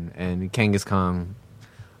Japan, and Kangaskhan,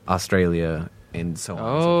 Australia, and so on.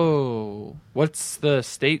 Oh, what's the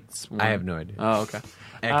state's one? I have no idea. Oh, okay.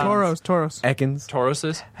 Tauros. Ekans.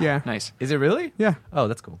 Tauruses? Yeah. Nice. Is it really? Yeah. Oh,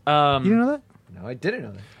 that's cool. You didn't know that? No, I didn't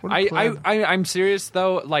know that. What a pleb. I'm serious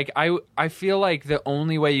though. Like I feel like the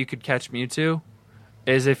only way you could catch Mewtwo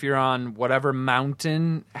is if you're on whatever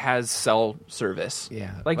mountain has cell service.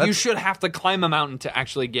 Yeah. Like you should have to climb a mountain to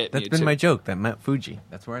actually get That's Mewtwo. been my joke. That Mount Fuji.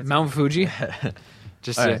 That's where it's Mount Fuji.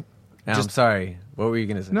 Just All right. Now, I'm sorry. What were you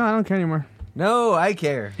gonna say? No, I don't care anymore. No, I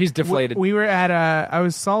care. he's deflated. We were at I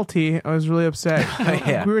was salty. I was really upset.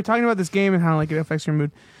 Yeah. We were talking about this game and how like it affects your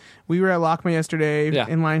mood. We were at LACMA yesterday Yeah.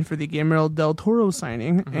 in line for the Guillermo del Toro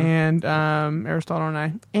signing, and Aristotle and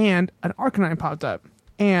I, and an Arcanine popped up,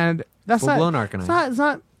 and that's Full-blown not Arcanine. It's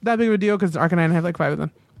not that big of a deal because Arcanine I have like 5 of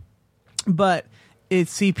them, but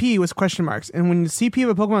its CP was question marks, and when the CP of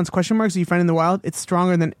a Pokemon is question marks that you find in the wild, it's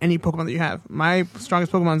stronger than any Pokemon that you have. My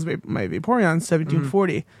strongest Pokemon is my Vaporeon,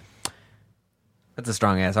 1740. That's a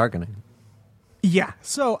strong ass Arcanine. Yeah,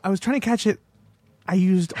 so I was trying to catch it. I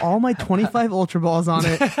used all my 25 Ultra Balls on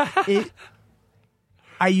it.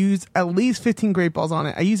 I used at least 15 Great Balls on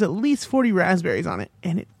it. I used at least 40 Raspberries on it,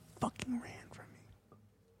 and it fucking ran from me.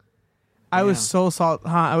 I was so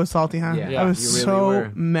I was salty, huh? Yeah, I was you really so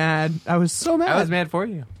were. mad. I was so mad. I was mad for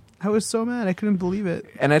you. I was so mad. I couldn't believe it.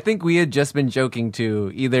 And I think we had just been joking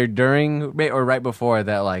too, either during or right before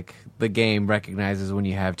that, like the game recognizes when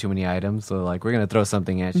you have too many items. So like we're gonna throw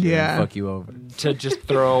something at you Yeah. and fuck you over to just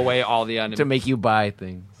throw away all the items. to make you buy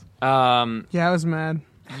things. Yeah, I was mad.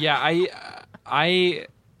 Yeah,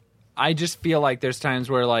 I just feel like there's times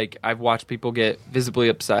where like I've watched people get visibly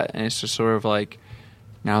upset, and it's just sort of like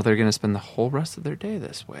now they're gonna spend the whole rest of their day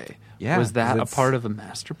this way. Yeah, was that a it's- part of a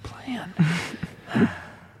master plan?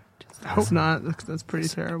 I hope not. That's pretty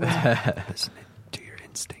terrible. Listening to your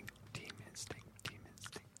instinct, team instinct, team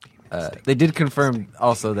instinct, team instinct. They did confirm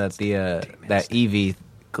also that the that Eevee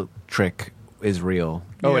trick is real,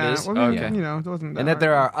 Oh, Yeah, it is? well, I mean, Okay. You know, it wasn't that and that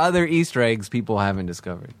there hard. are other Easter eggs people haven't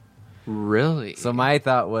discovered. Really? So my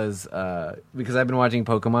thought was because I've been watching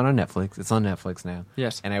Pokemon on Netflix. It's on Netflix now.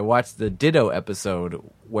 Yes. And I watched the Ditto episode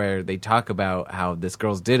where they talk about how this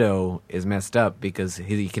girl's Ditto is messed up because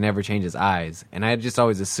he can never change his eyes. And I had just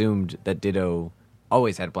always assumed that Ditto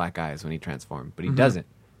always had black eyes when he transformed, but he doesn't.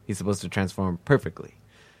 He's supposed to transform perfectly.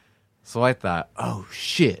 So I thought, oh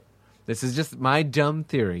shit. This is just my dumb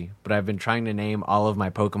theory, but I've been trying to name all of my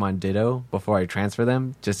Pokemon Ditto before I transfer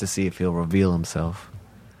them just to see if he'll reveal himself.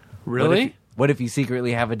 Really? What if you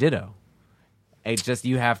secretly have a Ditto? It's just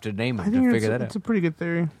you have to name I him think to figure that it's out. a pretty good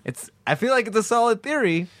theory. I feel like it's a solid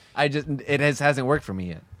theory. It hasn't worked for me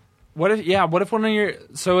yet. What if one of your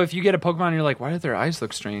so if you get a Pokemon and you're like, why do their eyes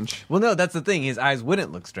look strange? Well, no, that's the thing. His eyes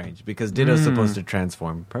wouldn't look strange because Ditto's supposed to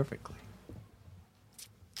transform perfectly.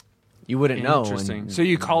 You wouldn't know. Interesting. So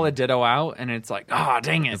you call a Ditto out and it's like, oh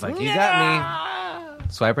dang it. It's like, you got me.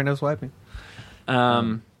 Swiper, no swiping.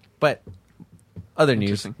 But other news,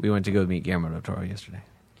 Interesting. we went to go meet Guillermo del Toro yesterday.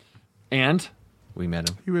 And We met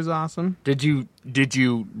him. He was awesome. did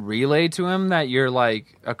you relay to him that you're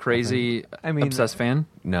like a crazy obsessed fan?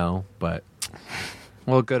 No, but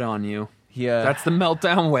Well, good on you. yeah, That's the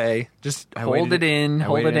meltdown way. Just hold it in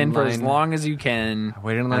for as line. long as you can. I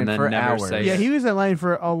waited in line and then for never hours. say Yeah, it. he was at line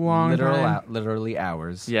for a long time. literally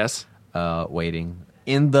hours. Yes. Waiting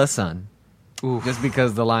in the sun. Oof. Just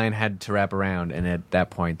because the line had to wrap around, and at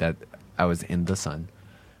that point, that I was in the sun.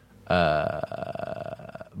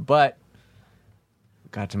 But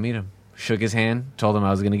got to meet him. Shook his hand. Told him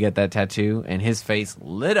I was going to get that tattoo, and his face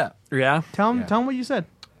lit up. Yeah. Tell him what you said.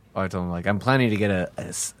 I told him, like, I'm planning to get a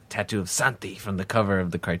tattoo of Santi from the cover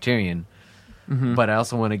of the Criterion, but I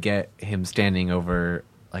also want to get him standing over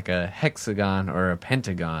like a hexagon or a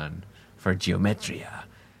pentagon for geometria.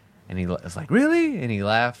 And he was like, really? And he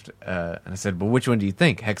laughed. And I said, but which one do you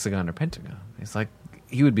think, hexagon or pentagon? He's like,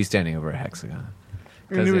 he would be standing over a hexagon.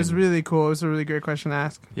 And it was really cool. It was a really great question to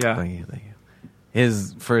ask. Yeah. Thank you.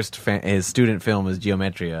 His first his student film is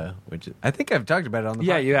Geometria, which I think I've talked about it on the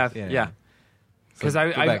Yeah, podcast. you have. Yeah. Because So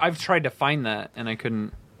go back. I've tried to find that and I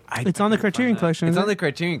couldn't. It's on the Criterion Collection. It's isn't on the it?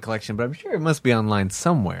 Criterion Collection, but I'm sure it must be online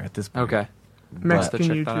somewhere at this point. Okay. Mexican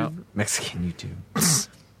check that out. YouTube. Mexican YouTube.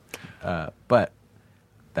 But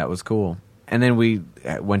that was cool. And then we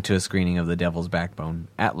went to a screening of The Devil's Backbone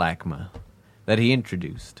at LACMA that he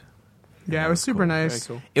introduced. Yeah, it was super nice.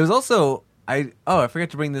 Very cool. It was also I forgot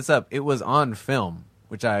to bring this up. It was on film,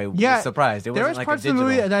 which I was surprised. It there wasn't was like parts a of the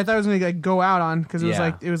digital. movie that I thought I was going to like go out on because it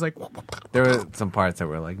was like There were some parts that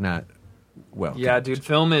were like not well. Yeah, kept. dude,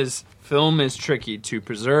 film is tricky to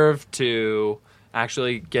preserve, to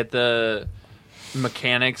actually get the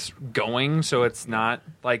mechanics going, so it's not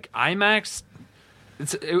like IMAX.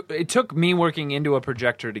 it took me working into a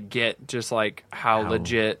projector to get just like how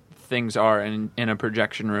legit things are in a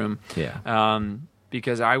projection room. Yeah.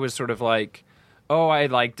 Because I was sort of like, oh, I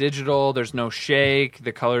like digital. There's no shake.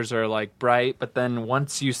 The colors are like bright. But then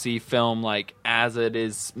once you see film like as it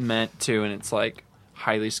is meant to, and it's like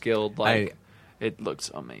highly skilled, like it looks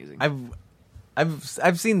amazing.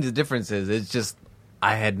 I've seen the differences. It's just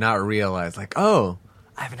I had not realized like, oh,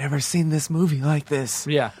 I've never seen this movie like this.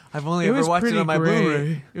 Yeah. I've only ever watched it on my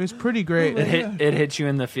Blu-ray. It was pretty great. It hit you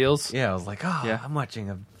in the feels. Yeah, I was like, oh, Yeah. I'm watching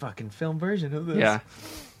a fucking film version of this. Yeah.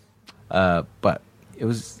 But it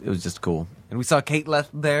was just cool. And we saw Kate Leth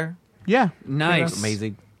there. Yeah. Nice.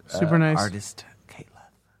 Amazing. Super nice. Artist Kate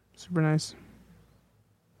Leth. Super nice.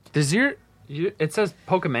 Does it says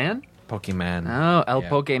Pokemon? Pokemon. Oh, El Yeah.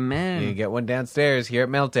 Pokemon. You get one downstairs here at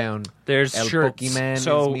Meltdown. There's El shirts. Pokemon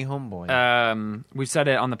So, is me homeboy. We've said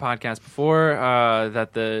it on the podcast before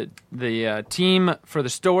that the team for the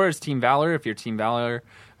store is Team Valor. If you're Team Valor,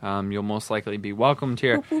 you'll most likely be welcomed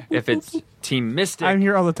here. If it's Team Mystic, I'm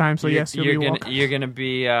here all the time, so yes, you're gonna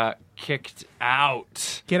be kicked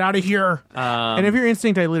out. Get out of here. And if you're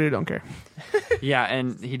Instinct, I literally don't care. Yeah,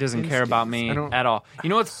 and he doesn't care about me I don't- at all. You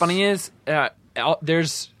know what's funny is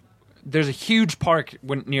there's a huge park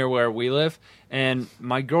near where we live, and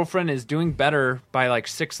my girlfriend is doing better by like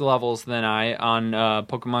 6 levels than I on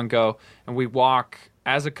Pokemon Go, and we walk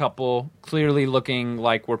as a couple, clearly looking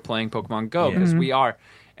like we're playing Pokemon Go because we are.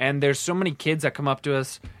 And there's so many kids that come up to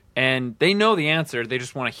us, and they know the answer. They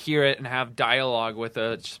just want to hear it and have dialogue with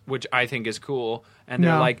us, which I think is cool. And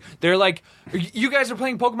they're like, you guys are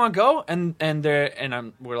playing Pokemon Go,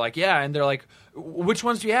 we're like, yeah, and they're like, which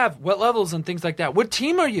ones do you have? What levels and things like that? What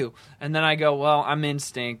team are you? And then I go, well, I'm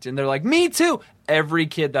Instinct, and they're like, me too. Every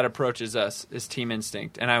kid that approaches us is Team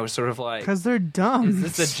Instinct, and I was sort of like, Because they're dumb. is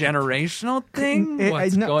this a generational thing?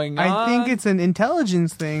 What's going on? I think it's an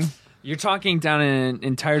intelligence thing. You're talking down an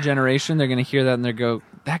entire generation. They're going to hear that and they go,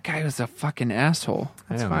 that guy was a fucking asshole.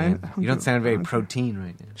 That's I know, fine. man. You don't sound very protein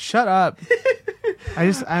right now. Shut up.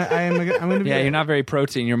 I'm going to be. Yeah, you're not very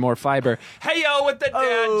protein. You're more fiber. Hey, yo, with the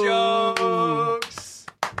dad jokes.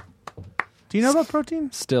 Do you know about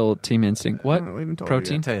protein? Still Team Instinct. What? I don't know, we haven't told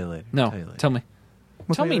Protein? I'll tell you later. No, Tell you later. tell me.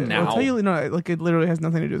 We'll Tell me you- now. I'll tell you. No, like it literally has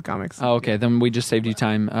nothing to do with comics. Oh, okay. Then we just saved you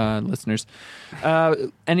time, listeners.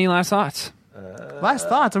 Any last thoughts? Last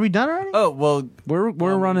thoughts. Are we done already? Oh, well, We're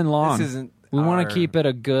running long. this isn't We want our- to keep it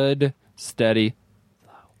a good, steady.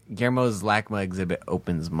 Guillermo's LACMA exhibit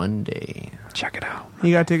opens Monday. Check it out.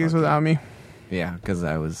 You got tickets without me. Yeah, because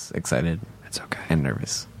I was excited It's okay. and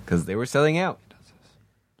nervous because they were selling out.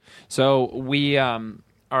 So we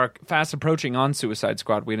are fast approaching on Suicide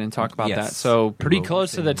Squad. We didn't talk about Yes. that. So pretty Will be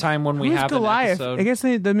close to soon. the time when we Who's have Goliath? an episode. I guess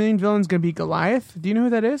the main villain's going to be Goliath. Do you know who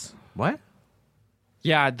that is? What?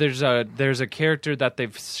 Yeah, there's a character that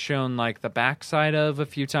they've shown like the backside of a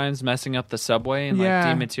few times, messing up the subway and like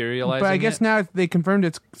dematerializing. But I guess it. now they confirmed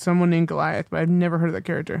it's someone named Goliath, but I've never heard of that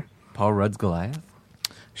character. Paul Rudd's Goliath?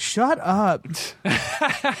 Shut up. He's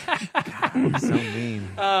so mean.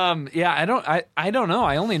 Yeah, I don't know.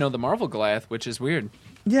 I only know the Marvel Goliath, which is weird.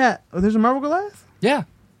 Yeah. Oh, there's a Marvel Goliath? Yeah,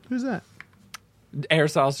 Who's that?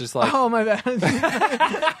 Aristotle just like Oh, my bad.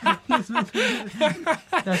 That's so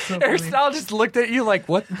funny. Aristotle just looked at you like,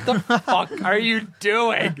 what the fuck are you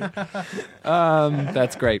doing?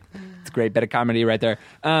 That's great. It's great bit of comedy right there.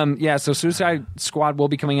 Yeah, so Suicide Squad will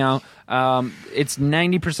be coming out. It's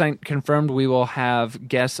 90% confirmed we will have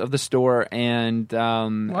guests of the store and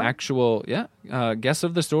guests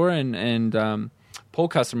of the store and poll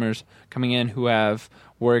customers coming in who have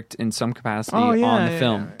worked in some capacity on the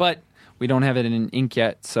film. Yeah. But we don't have it in ink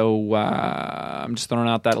yet, so I'm just throwing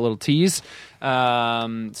out that little tease.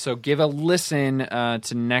 So give a listen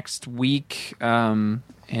to next week, and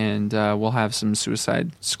we'll have some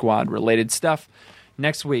Suicide Squad-related stuff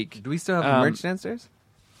next week. Do we still have merch downstairs?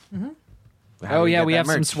 Mm-hmm. Oh, yeah, we have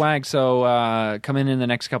some swag, so come in the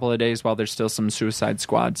next couple of days while there's still some Suicide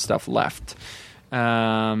Squad stuff left.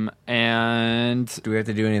 And Do we have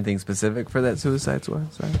to do anything specific for that Suicide Squad?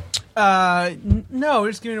 Sorry. No,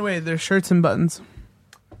 we're just giving away their shirts and buttons.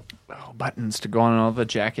 buttons to go on all the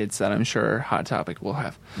jackets that I'm sure Hot Topic will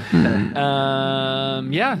have.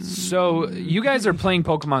 Yeah, so you guys are playing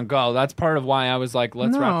Pokemon Go. That's part of why I was like,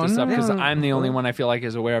 let's wrap this up, because I'm the only one I feel like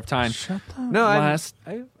is aware of time. Shut up. No,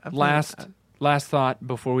 Last thought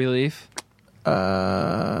before we leave.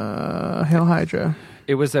 Hail Hydra.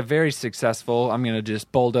 It was a very successful, I'm going to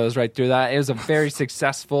just bulldoze right through that. It was a very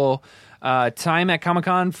successful time at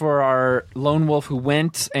Comic-Con for our lone wolf who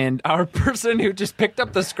went, and our person who just picked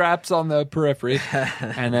up the scraps on the periphery,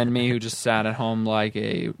 and then me who just sat at home like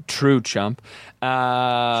a true chump.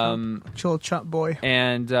 Chill chump boy.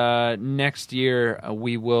 And next year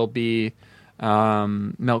we will be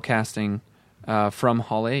milkcasting from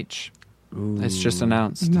Hall H. Ooh. It's just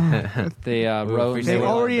announced. No. They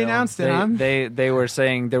already announced it, huh? They were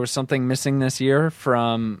saying there was something missing this year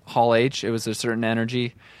from Hall H. It was a certain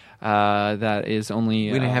energy that is only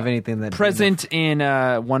we didn't have anything that present in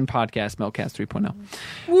one podcast, Milkcast 3.0.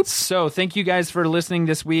 Whoop. So thank you guys for listening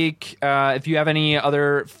this week. If you have any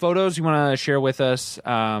other photos you want to share with us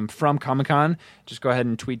from Comic-Con, just go ahead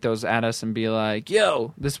and tweet those at us and be like,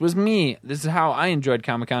 yo, this was me. This is how I enjoyed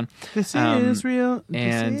Comic-Con. This is real.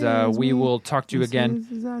 And we will talk to you again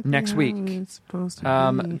next week.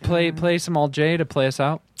 Play some Alt J to play us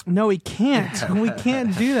out. No, we can't. We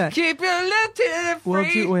can't do that. Keep your left hand free.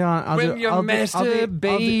 We'll do, wait on. I'll when do, you're I'll do,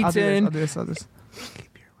 masturbating. I'll do this.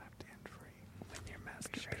 Keep your left hand free when you're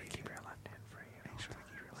masturbating. Keep your left hand free. Make sure to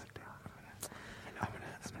keep your left hand. I'm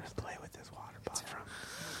gonna play with this water bottle.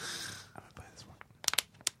 I'm gonna play this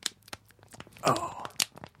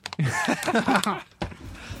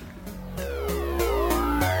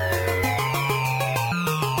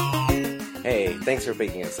one. Hey, thanks for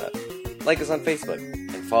picking us up. Like us on Facebook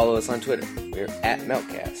and follow us on Twitter. We're at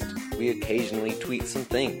Meltcast. We occasionally tweet some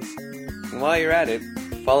things. And while you're at it,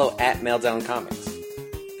 follow at Meltdown Comics.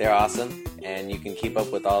 They're awesome, and you can keep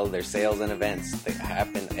up with all of their sales and events that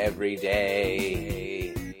happen every day.